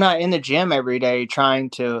 I'm not in the gym every day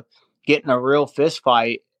trying to get in a real fist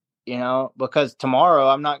fight, because tomorrow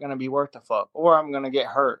I'm not going to be worth the fuck or I'm going to get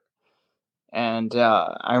hurt. And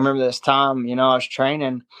I remember this time, I was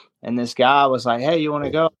training and this guy was like, "Hey, you want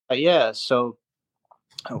to go?" Like, yeah. So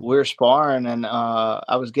we're sparring and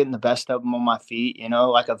I was getting the best of him on my feet,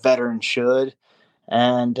 like a veteran should.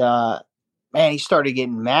 And man, he started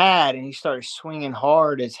getting mad and he started swinging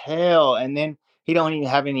hard as hell. And then he don't even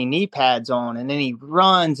have any knee pads on. And then he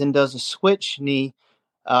runs and does a switch knee.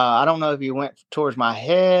 I don't know if he went towards my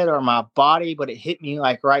head or my body, but it hit me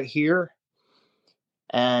like right here.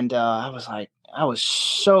 And I was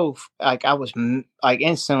so like, I was like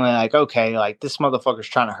instantly like, okay, like this motherfucker's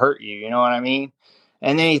trying to hurt you. You know what I mean?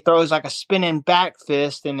 And then he throws like a spinning back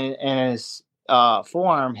fist and his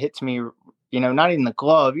forearm hits me, not even the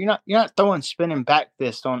glove. You're not throwing spinning back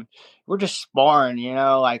fist on. We're just sparring,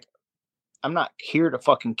 like I'm not here to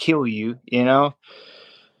fucking kill you,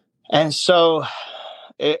 And so,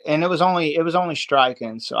 it was only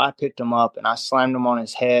striking. So I picked him up and I slammed him on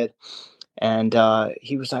his head. And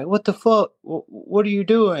he was like, "What the fuck? What are you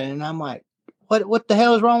doing?" And I'm like, "What the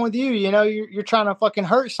hell is wrong with you? You're trying to fucking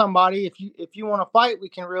hurt somebody. If you want to fight, we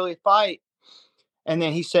can really fight." And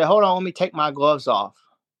then he said, "Hold on, let me take my gloves off."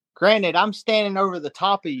 Granted, I'm standing over the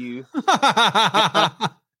top of you,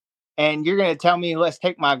 and you're going to tell me, "Let's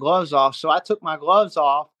take my gloves off." So I took my gloves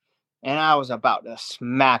off, and I was about to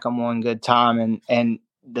smack him one good time, and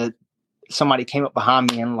somebody came up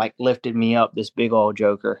behind me and like lifted me up, this big old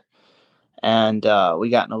joker. And we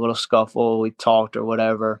got in a little scuffle. We talked or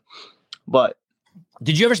whatever. But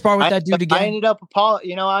Did you ever spar with that dude again? I ended up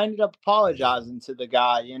apologizing to the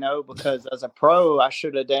guy, because as a pro, I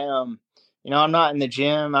should have I'm not in the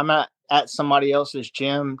gym. I'm not at somebody else's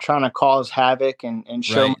gym trying to cause havoc and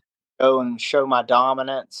Right. show my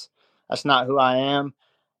dominance. That's not who I am.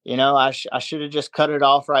 I should have just cut it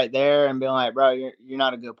off right there and been like, bro, you're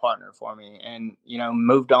not a good partner for me, and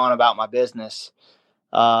moved on about my business.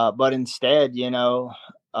 But instead,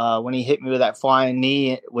 when he hit me with that flying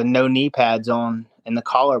knee with no knee pads on in the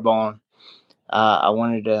collarbone, I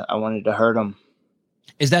wanted to hurt him.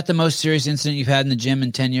 Is that the most serious incident you've had in the gym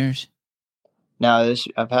in 10 years? No,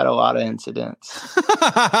 I've had a lot of incidents.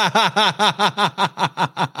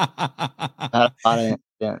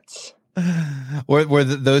 Where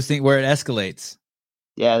those things where it escalates?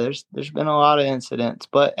 Yeah, there's been a lot of incidents,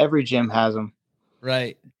 but every gym has them.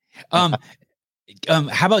 Right. How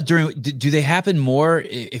about do they happen more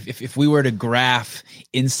if we were to graph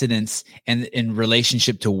incidents and in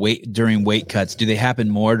relationship to weight during weight cuts? Do they happen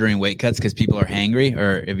more during weight cuts because people are hangry,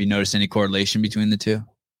 or have you noticed any correlation between the two?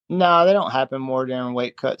 No, they don't happen more during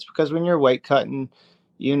weight cuts, because when you're weight cutting,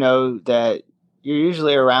 that you're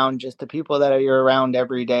usually around just the people that you're around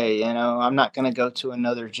every day. I'm not going to go to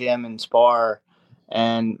another gym and spar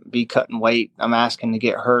and be cutting weight. I'm asking to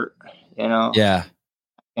get hurt, Yeah.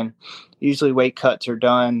 And usually weight cuts are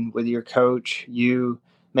done with your coach.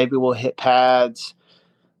 Maybe we'll hit pads.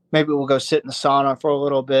 Maybe we'll go sit in the sauna for a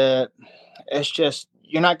little bit. It's just,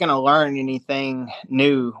 you're not going to learn anything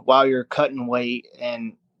new while you're cutting weight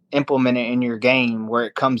and implement it in your game where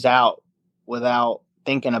it comes out without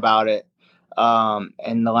thinking about it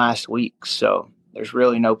in the last week. So there's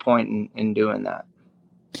really no point in doing that.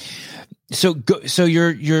 So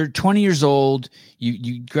you're 20 years old.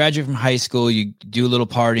 You graduate from high school. You do a little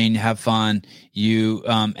partying, have fun. You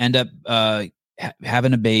end up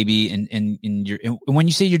having a baby, and when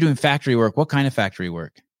you say you're doing factory work, what kind of factory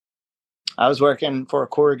work? I was working for a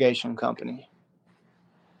corrugation company.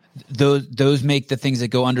 Those make the things that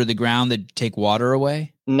go under the ground that take water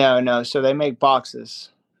away? No. So they make boxes,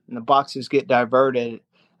 and the boxes get diverted.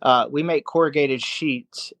 We make corrugated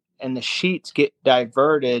sheets, and the sheets get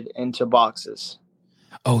diverted into boxes.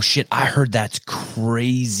 Oh shit! I heard that's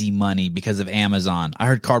crazy money because of Amazon. I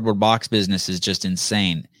heard cardboard box business is just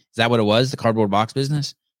insane. Is that what it was? The cardboard box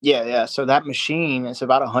business? Yeah. So that machine is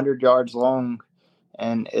about 100 yards long,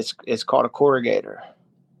 and it's called a corrugator.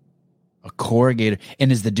 A corrugator.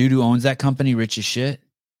 And is the dude who owns that company rich as shit?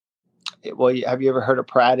 Well, have you ever heard of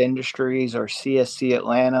Pratt Industries or CSC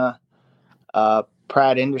Atlanta?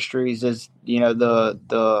 Pratt Industries is,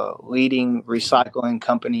 the leading recycling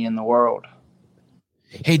company in the world.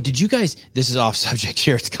 Hey, did you guys, this is off subject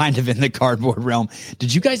here, it's kind of in the cardboard realm.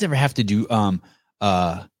 Did you guys ever have to do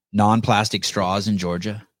non-plastic straws in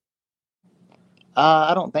Georgia?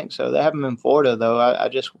 I don't think so. They have them in Florida, though. I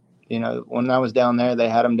just, when I was down there, they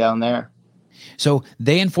had them down there. So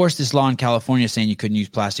they enforced this law in California saying you couldn't use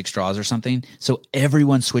plastic straws or something. So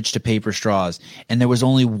everyone switched to paper straws. And there was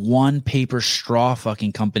only one paper straw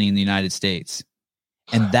fucking company in the United States.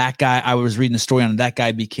 And that guy, I was reading the story on it, that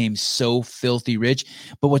guy became so filthy rich.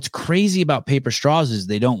 But what's crazy about paper straws is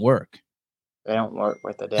they don't work. They don't work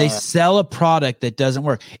with the damn. They sell a product that doesn't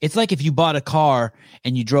work. It's like if you bought a car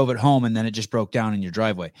and you drove it home and then it just broke down in your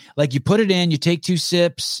driveway. Like you put it in, you take 2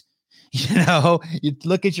 sips, you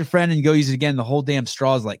look at your friend and you go use it again. The whole damn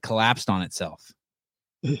straw is like collapsed on itself.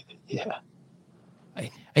 Yeah.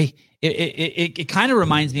 It kind of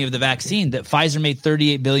reminds me of the vaccine that Pfizer made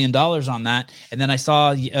 $38 billion on that. And then I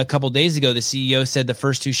saw a couple of days ago, the CEO said the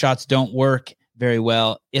first 2 shots don't work very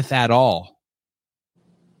well, if at all.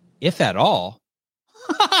 If at all.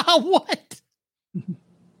 What?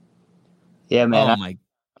 Yeah, man. Oh I'm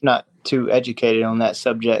not too educated on that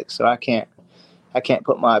subject, so I can't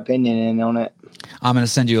put my opinion in on it. I'm going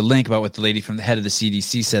to send you a link about what the lady from the head of the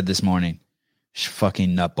CDC said this morning. Fucking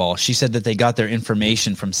nutball. She said that they got their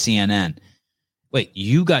information from CNN. Wait,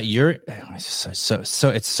 you got your so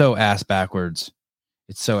it's so ass backwards.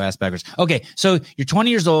 It's so ass backwards. Okay, so you're 20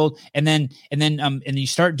 years old, and then you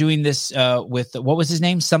start doing this with what was his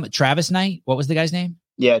name? Travis Knight. What was the guy's name?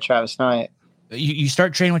 Yeah, Travis Knight. You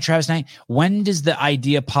start training with Travis Knight. When does the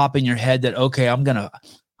idea pop in your head that okay, I'm gonna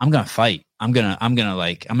fight. I'm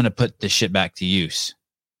gonna put this shit back to use?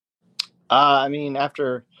 I mean,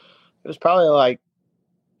 after it was probably like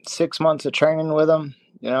 6 months of training with him.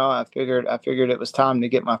 I figured it was time to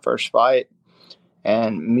get my first fight.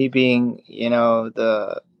 And me being,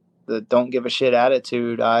 the don't give a shit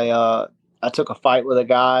attitude, I took a fight with a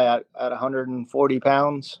guy at 140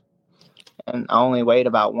 pounds, and I only weighed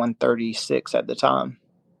about 136 at the time.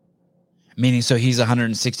 Meaning, so he's a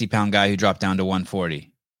 160-pound guy who dropped down to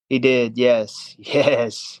 140. He did. Yes.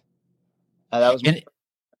 Yes. That was my And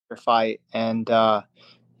first fight. And,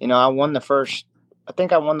 you know, I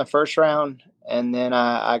think I won the first round, and then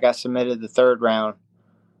I got submitted the third round.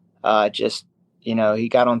 Just, you know, he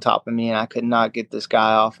got on top of me, and I could not get this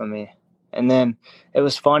guy off of me. And then it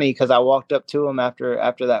was funny because I walked up to him after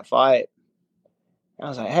that fight. I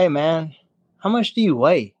was like, "Hey, man, how much do you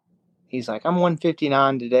weigh?" He's like, "I'm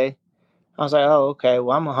 159 today." I was like, "Oh, okay.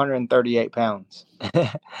 Well, I'm 138 pounds."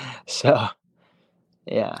 So,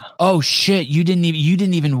 yeah. oh shit, you didn't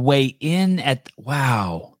even weigh in at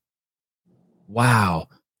wow. Wow.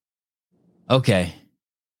 Okay.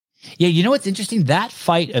 Yeah, you know what's interesting? That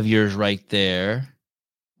fight of yours right there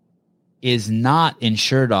is not in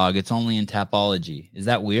Sherdog. It's only in Tapology. Is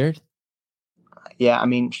that weird? Yeah, I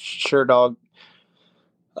mean, sure, dog.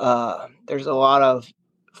 There's a lot of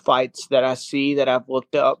fights that I see that I've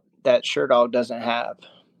looked up that Sherdog doesn't have.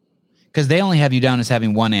 Because they only have you down as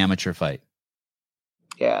having one amateur fight.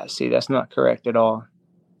 Yeah, see, that's not correct at all.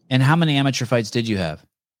 And how many amateur fights did you have?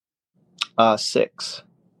 6.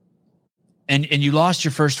 And you lost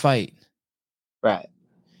your first fight. Right.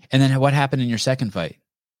 And then what happened in your second fight?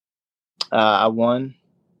 I won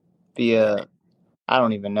via, I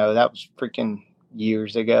don't even know. That was freaking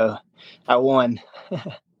years ago. I won.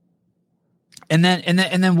 And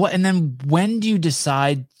then when do you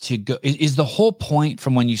decide to go? Is the whole point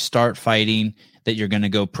from when you start fighting that you're going to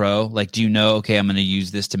go pro? Like, do you know, okay, I'm going to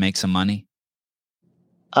use this to make some money?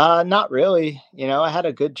 Not really. You know, I had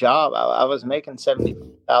a good job. I was making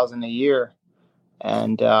 70,000 a year,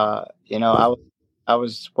 and you know, I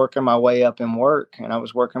was working my way up in work, and I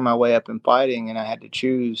was working my way up in fighting, and I had to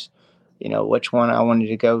choose, you know, which one I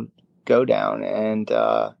wanted to go down, and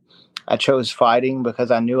I chose fighting because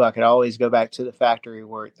I knew I could always go back to the factory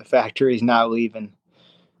work. The factory's not leaving,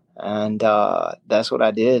 and that's what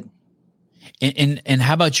I did. And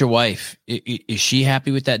how about your wife? Is she happy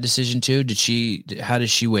with that decision too? How does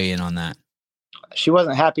she weigh in on that? She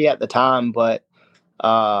wasn't happy at the time, but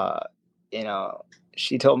you know,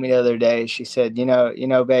 she told me the other day, she said, you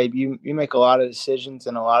know, babe, you make a lot of decisions,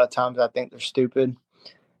 and a lot of times I think they're stupid,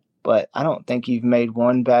 but I don't think you've made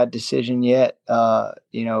one bad decision yet,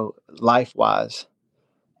 you know, life wise.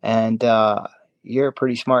 And you're a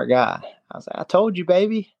pretty smart guy. I was like, I told you,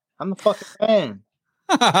 baby, I'm a fucking man.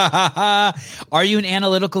 Are you an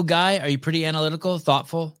analytical guy? Are you pretty analytical,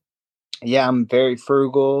 thoughtful? Yeah, I'm very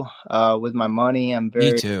frugal with my money. I'm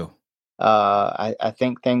very. Me too. I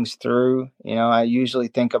think things through. You know, I usually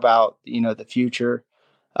think about, you know, the future.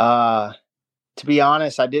 To be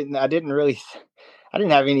honest, I didn't really. I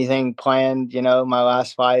didn't have anything planned. You know, my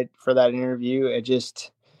last fight for that interview, it's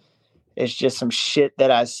just some shit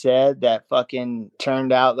that I said that fucking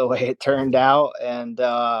turned out the way it turned out, and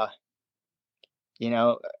you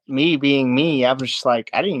know, me being me, I was just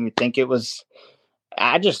like, I didn't even think it was.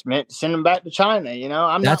 I just meant to send him back to China. You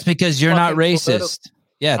know, that's because you're not racist.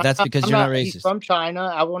 Yeah, that's because you're not racist. He's from China.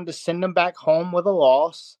 I wanted to send him back home with a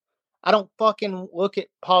loss. I don't fucking look at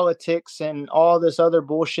politics and all this other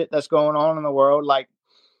bullshit that's going on in the world. Like,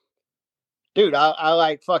 dude, I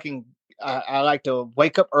like fucking. I like to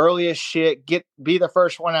wake up early as shit. Be the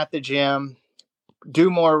first one at the gym.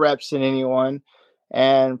 Do more reps than anyone,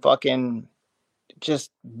 and fucking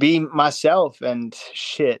just be myself. And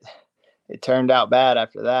shit, it turned out bad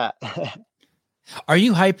after that. Are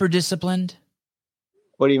you hyper disciplined?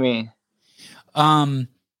 What do you mean?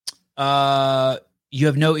 You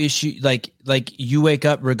have no issue. Like you wake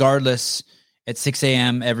up regardless at 6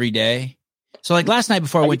 a.m. every day. So like last night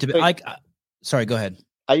before I went to bed, sorry, go ahead.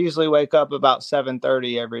 I usually wake up about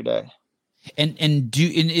 7:30 every day. And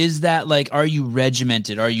is that like, are you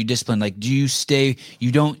regimented? Are you disciplined? Like, do you stay,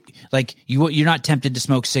 you don't like you're not tempted to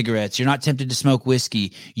smoke cigarettes. You're not tempted to smoke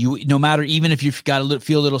whiskey. No matter, even if you've got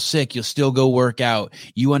feel a little sick, you'll still go work out.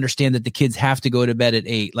 You understand that the kids have to go to bed at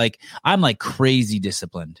 8. Like I'm like crazy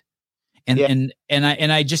disciplined and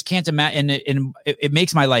I just can't imagine. And it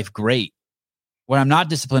makes my life great. When I'm not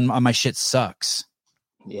disciplined, my shit sucks.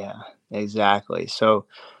 Yeah, exactly. So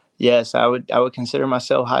yes, I would consider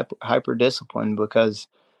myself hyper disciplined because,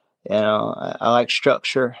 you know, I like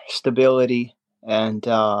structure, stability, and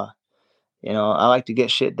you know, I like to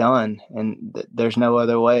get shit done, and there's no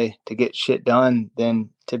other way to get shit done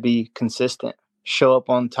than to be consistent, show up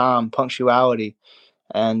on time, punctuality,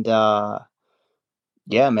 and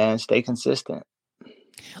yeah, man, stay consistent.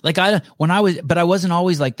 Like I wasn't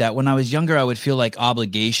always like that. When I was younger, I would feel like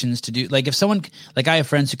obligations to do, like if someone, like I have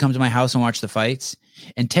friends who come to my house and watch the fights,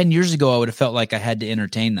 and 10 years ago, I would have felt like I had to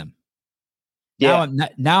entertain them. Yeah.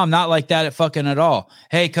 Now I'm not like that at all.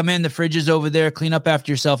 Hey, come in. The fridge is over there. Clean up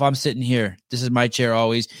after yourself. I'm sitting here. This is my chair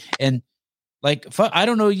always. And Like, I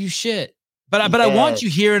don't know you shit, but I want you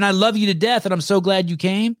here and I love you to death. And I'm so glad you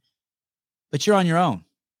came, but you're on your own.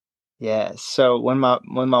 Yeah. So when my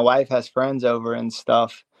wife has friends over and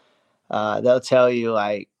stuff, they'll tell you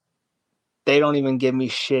like, they don't even give me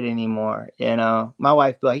shit anymore. You know, my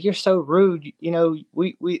wife be like, "You're so rude." You know,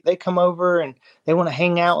 they come over and they want to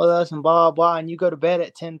hang out with us and blah, blah. And you go to bed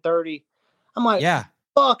at 10:30. I'm like, yeah,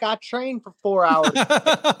 fuck, I trained for 4 hours.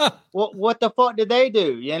 What the fuck did they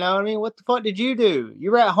do? You know what I mean? What the fuck did you do? You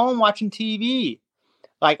were at home watching TV.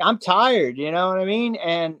 Like, I'm tired, you know what I mean?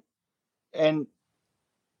 And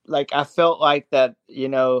like, I felt like that, you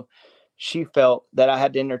know, she felt that I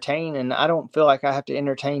had to entertain, and I don't feel like I have to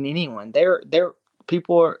entertain anyone. They're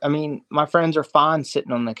people are, I mean, my friends are fine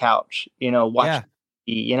sitting on the couch, you know, watching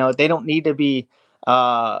TV. You know, they don't need to be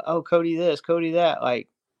oh, Cody this, Cody that. Like,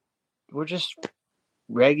 we're just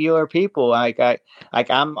regular people.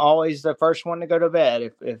 I'm always the first one to go to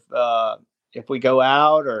bed if we go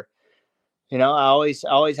out, or you know, I always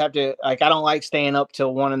have to, like, I don't like staying up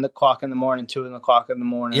till 1 o'clock in the morning, 2 o'clock in the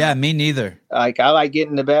morning. Yeah, me neither. Like, I like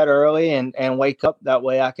getting to bed early and wake up. That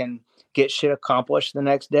way I can get shit accomplished the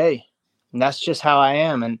next day. And that's just how I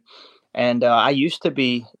am. And I used to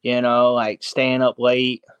be, you know, like staying up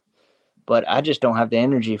late, but I just don't have the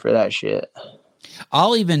energy for that shit.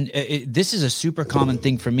 I'll even, this is a super common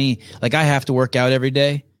thing for me. Like, I have to work out every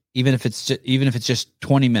day. Even if it's just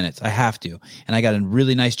 20 minutes, I have to. And I got a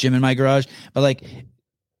really nice gym in my garage. But like,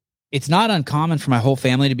 it's not uncommon for my whole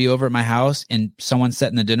family to be over at my house and someone's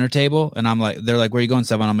setting the dinner table. And I'm like, they're like, "Where are you going,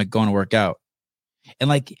 Seven?" I'm like, "Going to work out." And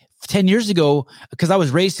like 10 years ago, because I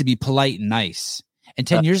was raised to be polite and nice. And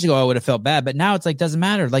 10 years ago, I would have felt bad. But now it's like, doesn't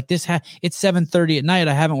matter. Like it's 7:30 at night.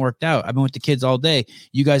 I haven't worked out. I've been with the kids all day.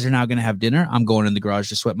 You guys are now going to have dinner. I'm going in the garage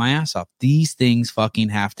to sweat my ass off. These things fucking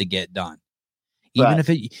have to get done. Even if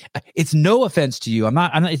it's no offense to you. I'm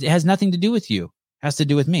not, it has nothing to do with you. It has to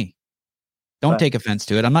do with me. Don't take offense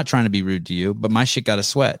to it. I'm not trying to be rude to you, but my shit got to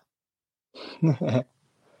sweat.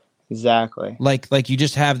 Exactly. Like you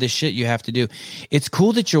just have this shit you have to do. It's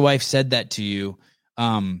cool that your wife said that to you.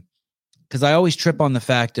 Cause I always trip on the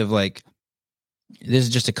fact of like, this is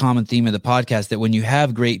just a common theme of the podcast, that when you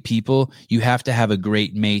have great people, you have to have a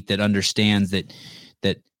great mate that understands that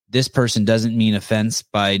this person doesn't mean offense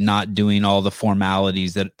by not doing all the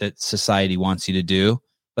formalities that society wants you to do.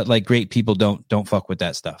 But like, great people don't fuck with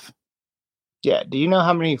that stuff. Yeah. Do you know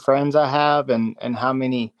how many friends I have and how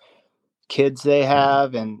many kids they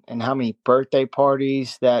have and how many birthday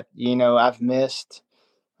parties that, you know, I've missed?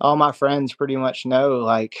 All my friends pretty much know,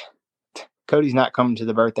 like, Cody's not coming to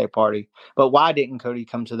the birthday party. But why didn't Cody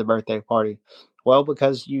come to the birthday party? Well,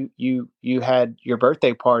 because you had your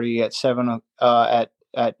birthday party at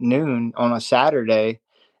at noon on a Saturday,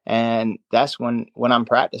 and that's when I'm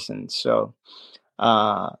practicing. So,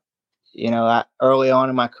 you know, early on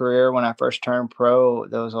in my career, when I first turned pro,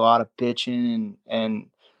 there was a lot of bitching and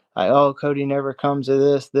like, "Oh, Cody never comes to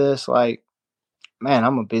this." Like, man,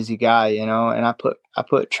 I'm a busy guy, you know, and I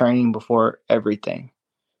put training before everything.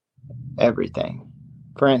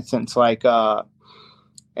 For instance, like,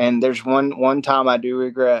 and there's one time I do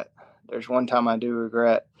regret.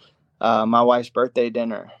 My wife's birthday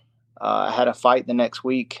dinner. I had a fight the next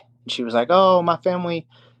week. She was like, "Oh, my family,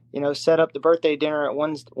 you know, set up the birthday dinner at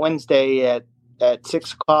Wednesday at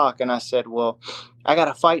 6 o'clock." And I said, "Well, I got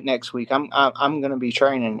a fight next week. I'm going to be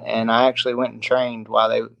training." And I actually went and trained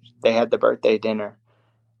while they had the birthday dinner.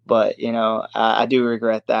 But, you know, I do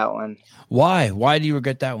regret that one. Why? Why do you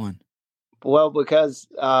regret that one? Well, because,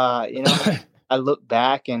 you know, I look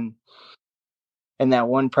back and that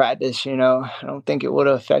one practice, you know, I don't think it would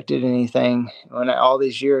have affected anything. All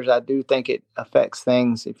these years, I do think it affects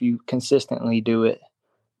things if you consistently do it.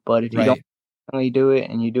 But if you don't consistently do it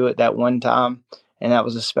and you do it that one time, and that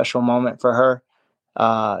was a special moment for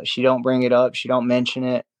her, she don't bring it up. She don't mention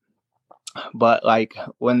it. But like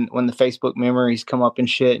when the Facebook memories come up and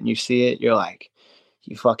shit and you see it, you're like,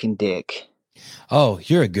 you fucking dick. Oh,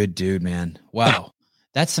 you're a good dude, man. Wow.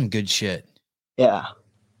 That's some good shit. Yeah.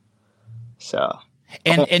 So.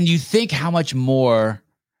 And you think how much more,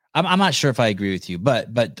 I'm not sure if I agree with you,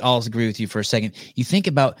 but I'll agree with you for a second. You think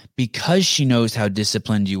about, because she knows how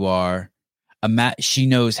disciplined you are, she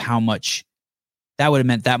knows how much that would have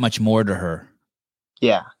meant that much more to her.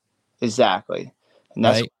 Yeah, exactly. And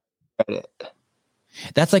that's right?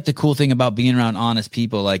 That's like the cool thing about being around honest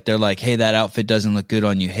people. Like, they're like, "Hey, that outfit doesn't look good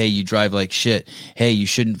on you. Hey, you drive like shit. Hey, you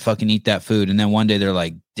shouldn't fucking eat that food." And then one day they're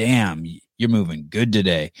like, "Damn, you're moving good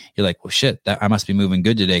today." You're like, "Well, shit, I must be moving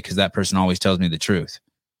good today, because that person always tells me the truth."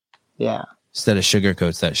 Yeah. Instead of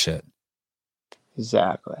sugarcoats that shit.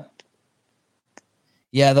 Exactly.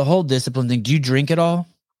 Yeah, the whole discipline thing. Do you drink at all?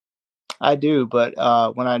 I do, but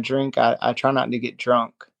when I drink, I try not to get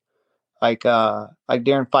drunk. Like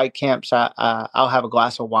during fight camps, I'll have a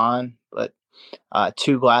glass of wine, but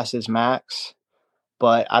 2 glasses max.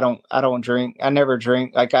 But I don't drink. I never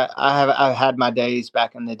drink. Like I've had my days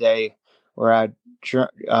back in the day where I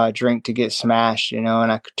drink to get smashed, and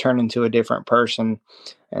I could turn into a different person.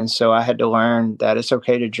 And so I had to learn that it's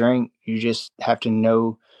okay to drink. You just have to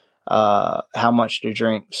know how much to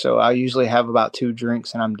drink. So I usually have about 2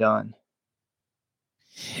 drinks and I'm done.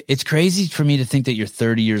 It's crazy for me to think that you're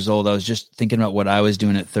 30 years old. I was just thinking about what I was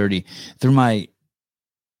doing at 30 through my,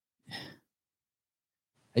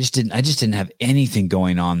 I just didn't have anything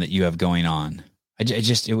going on that you have going on.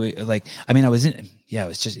 It was like, I mean, I was in, yeah,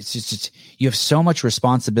 it's just, you have so much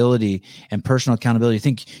responsibility and personal accountability. I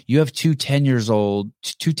think you have two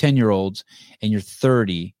 10-year-olds and you're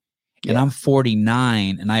 30 and I'm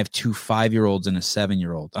 49 and I have 2 5-year-olds and a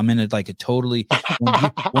 7-year-old. I'm in a totally,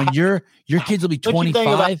 when your kids will be 25. What you think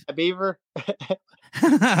about that, Beaver? It's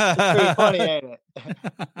pretty funny, ain't it?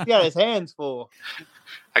 He got his hands full.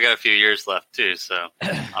 I got a few years left too, so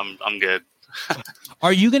I'm good.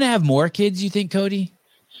 Are you gonna have more kids, you think, Cody?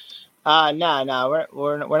 No,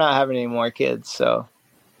 we're not having any more kids. So,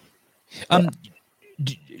 yeah.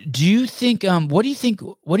 Do you think? What do you think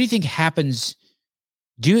happens?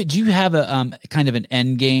 Do you have a kind of an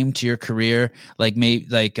end game to your career,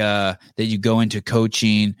 that you go into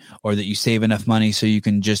coaching, or that you save enough money so you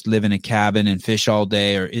can just live in a cabin and fish all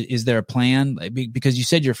day, or is there a plan? Because you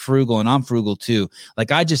said you're frugal and I'm frugal too.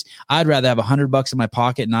 I'd rather have $100 in my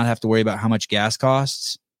pocket and not have to worry about how much gas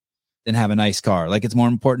costs than have a nice car. Like, it's more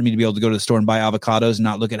important to me to be able to go to the store and buy avocados and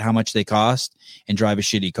not look at how much they cost and drive a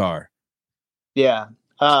shitty car. Yeah.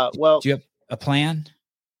 Well, do you have a plan?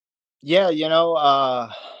 Yeah,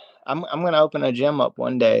 I'm going to open a gym up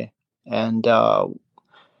one day, and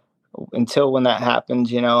until when that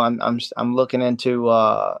happens, I'm looking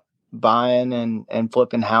into buying and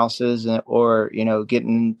flipping houses, or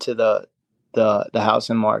getting into the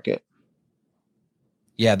housing market.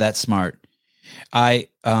 Yeah, that's smart. I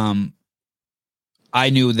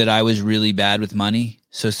knew that I was really bad with money,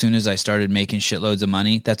 so as soon as I started making shitloads of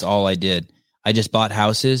money, that's all I did. I just bought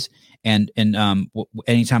houses. And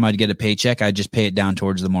anytime I'd get a paycheck, I'd just pay it down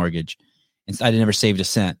towards the mortgage. And I never saved a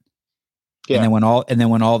cent. Yeah. And then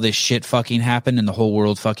when all this shit fucking happened and the whole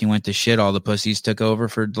world fucking went to shit, all the pussies took over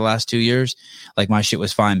for the last 2 years. Like, my shit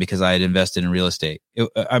was fine because I had invested in real estate.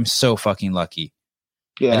 I'm so fucking lucky.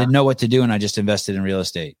 Yeah. I didn't know what to do and I just invested in real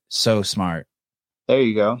estate. So smart. There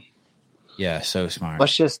you go. Yeah, so smart.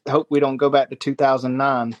 Let's just hope we don't go back to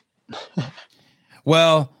 2009.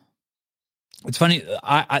 Well, it's funny.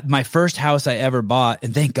 My first house I ever bought,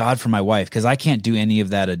 and thank God for my wife, because I can't do any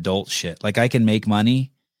of that adult shit. Like, I can make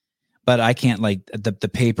money, but I can't, like, the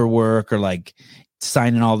paperwork, or like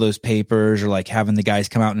signing all those papers, or like having the guys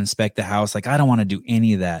come out and inspect the house. Like, I don't want to do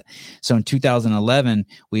any of that. So in 2011,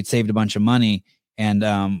 we'd saved a bunch of money,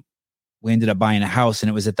 and we ended up buying a house, and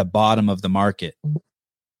it was at the bottom of the market.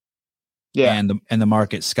 Yeah, and the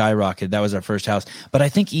market skyrocketed. That was our first house. But I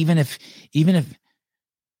think even if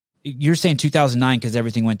you're saying 2009 because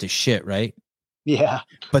everything went to shit, right? Yeah.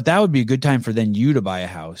 But that would be a good time for then you to buy a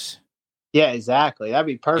house. Yeah, exactly. That'd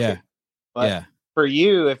be perfect. Yeah. But for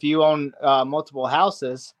you, if you own multiple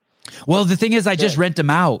houses. Well, the thing is, I just rent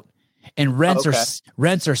them out, and rents are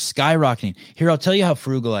skyrocketing. Here, I'll tell you how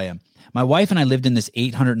frugal I am. My wife and I lived in this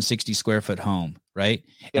 860 square foot home, right?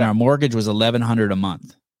 Yeah. And our mortgage was $1,100 a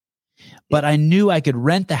month. But I knew I could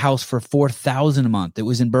rent the house for $4,000 a month. It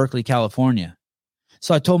was in Berkeley, California.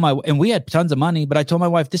 So I told and we had tons of money, but I told my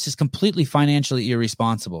wife, this is completely financially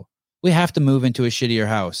irresponsible. We have to move into a shittier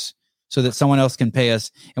house so that someone else can pay us.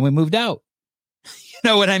 And we moved out. You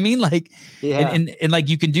know what I mean? Like, yeah. And like,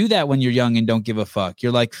 you can do that when you're young and don't give a fuck.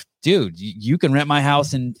 You're like, dude, you can rent my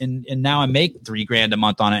house and now I make $3,000 a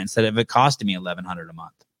month on it instead of it costing me $1,100 a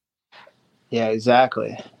month. Yeah,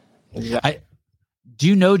 exactly. Do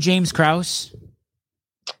you know James Krause?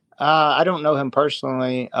 I don't know him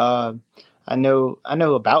personally. I know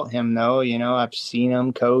about him though. I've seen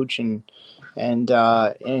him coach, and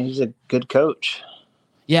he's a good coach.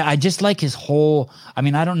 Yeah, I just like his whole. I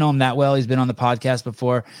mean, I don't know him that well. He's been on the podcast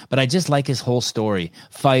before, but I just like his whole story: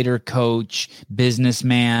 fighter, coach,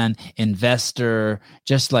 businessman, investor,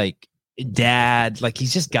 just like dad. Like,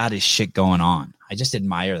 he's just got his shit going on. I just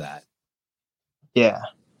admire that. Yeah.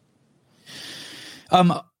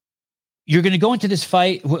 You're going to go into this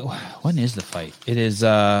fight. When is the fight? It is.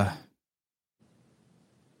 I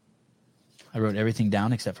wrote everything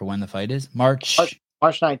down except for when the fight is. March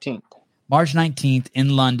 19th. March 19th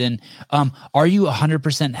in London. Are you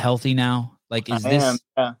 100% healthy now? Like, is this?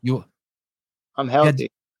 Yeah. I'm healthy.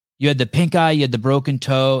 You had the pink eye, you had the broken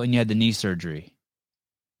toe, and you had the knee surgery.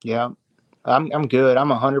 Yeah, I'm good. I'm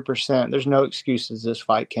 100%. There's no excuses this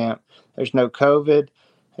fight camp. There's no COVID.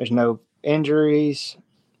 There's no injuries.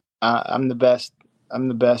 I'm the best. I'm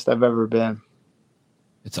the best I've ever been.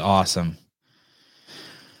 It's awesome.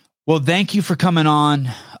 Well, thank you for coming on.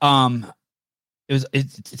 It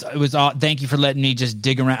was thank you for letting me just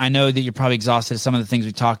dig around. I know that you're probably exhausted of some of the things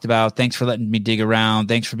we talked about. Thanks for letting me dig around.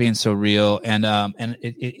 Thanks for being so real. And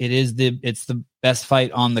it's the best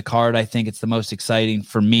fight on the card. I think it's the most exciting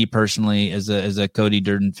for me personally as a Cody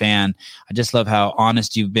Durden fan. I just love how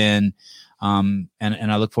honest you've been. And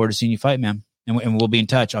I look forward to seeing you fight, man. And we'll be in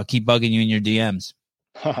touch. I'll keep bugging you in your DMs.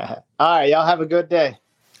 All right. Y'all have a good day.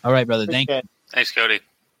 All right, brother. Thank you. Thanks, Cody.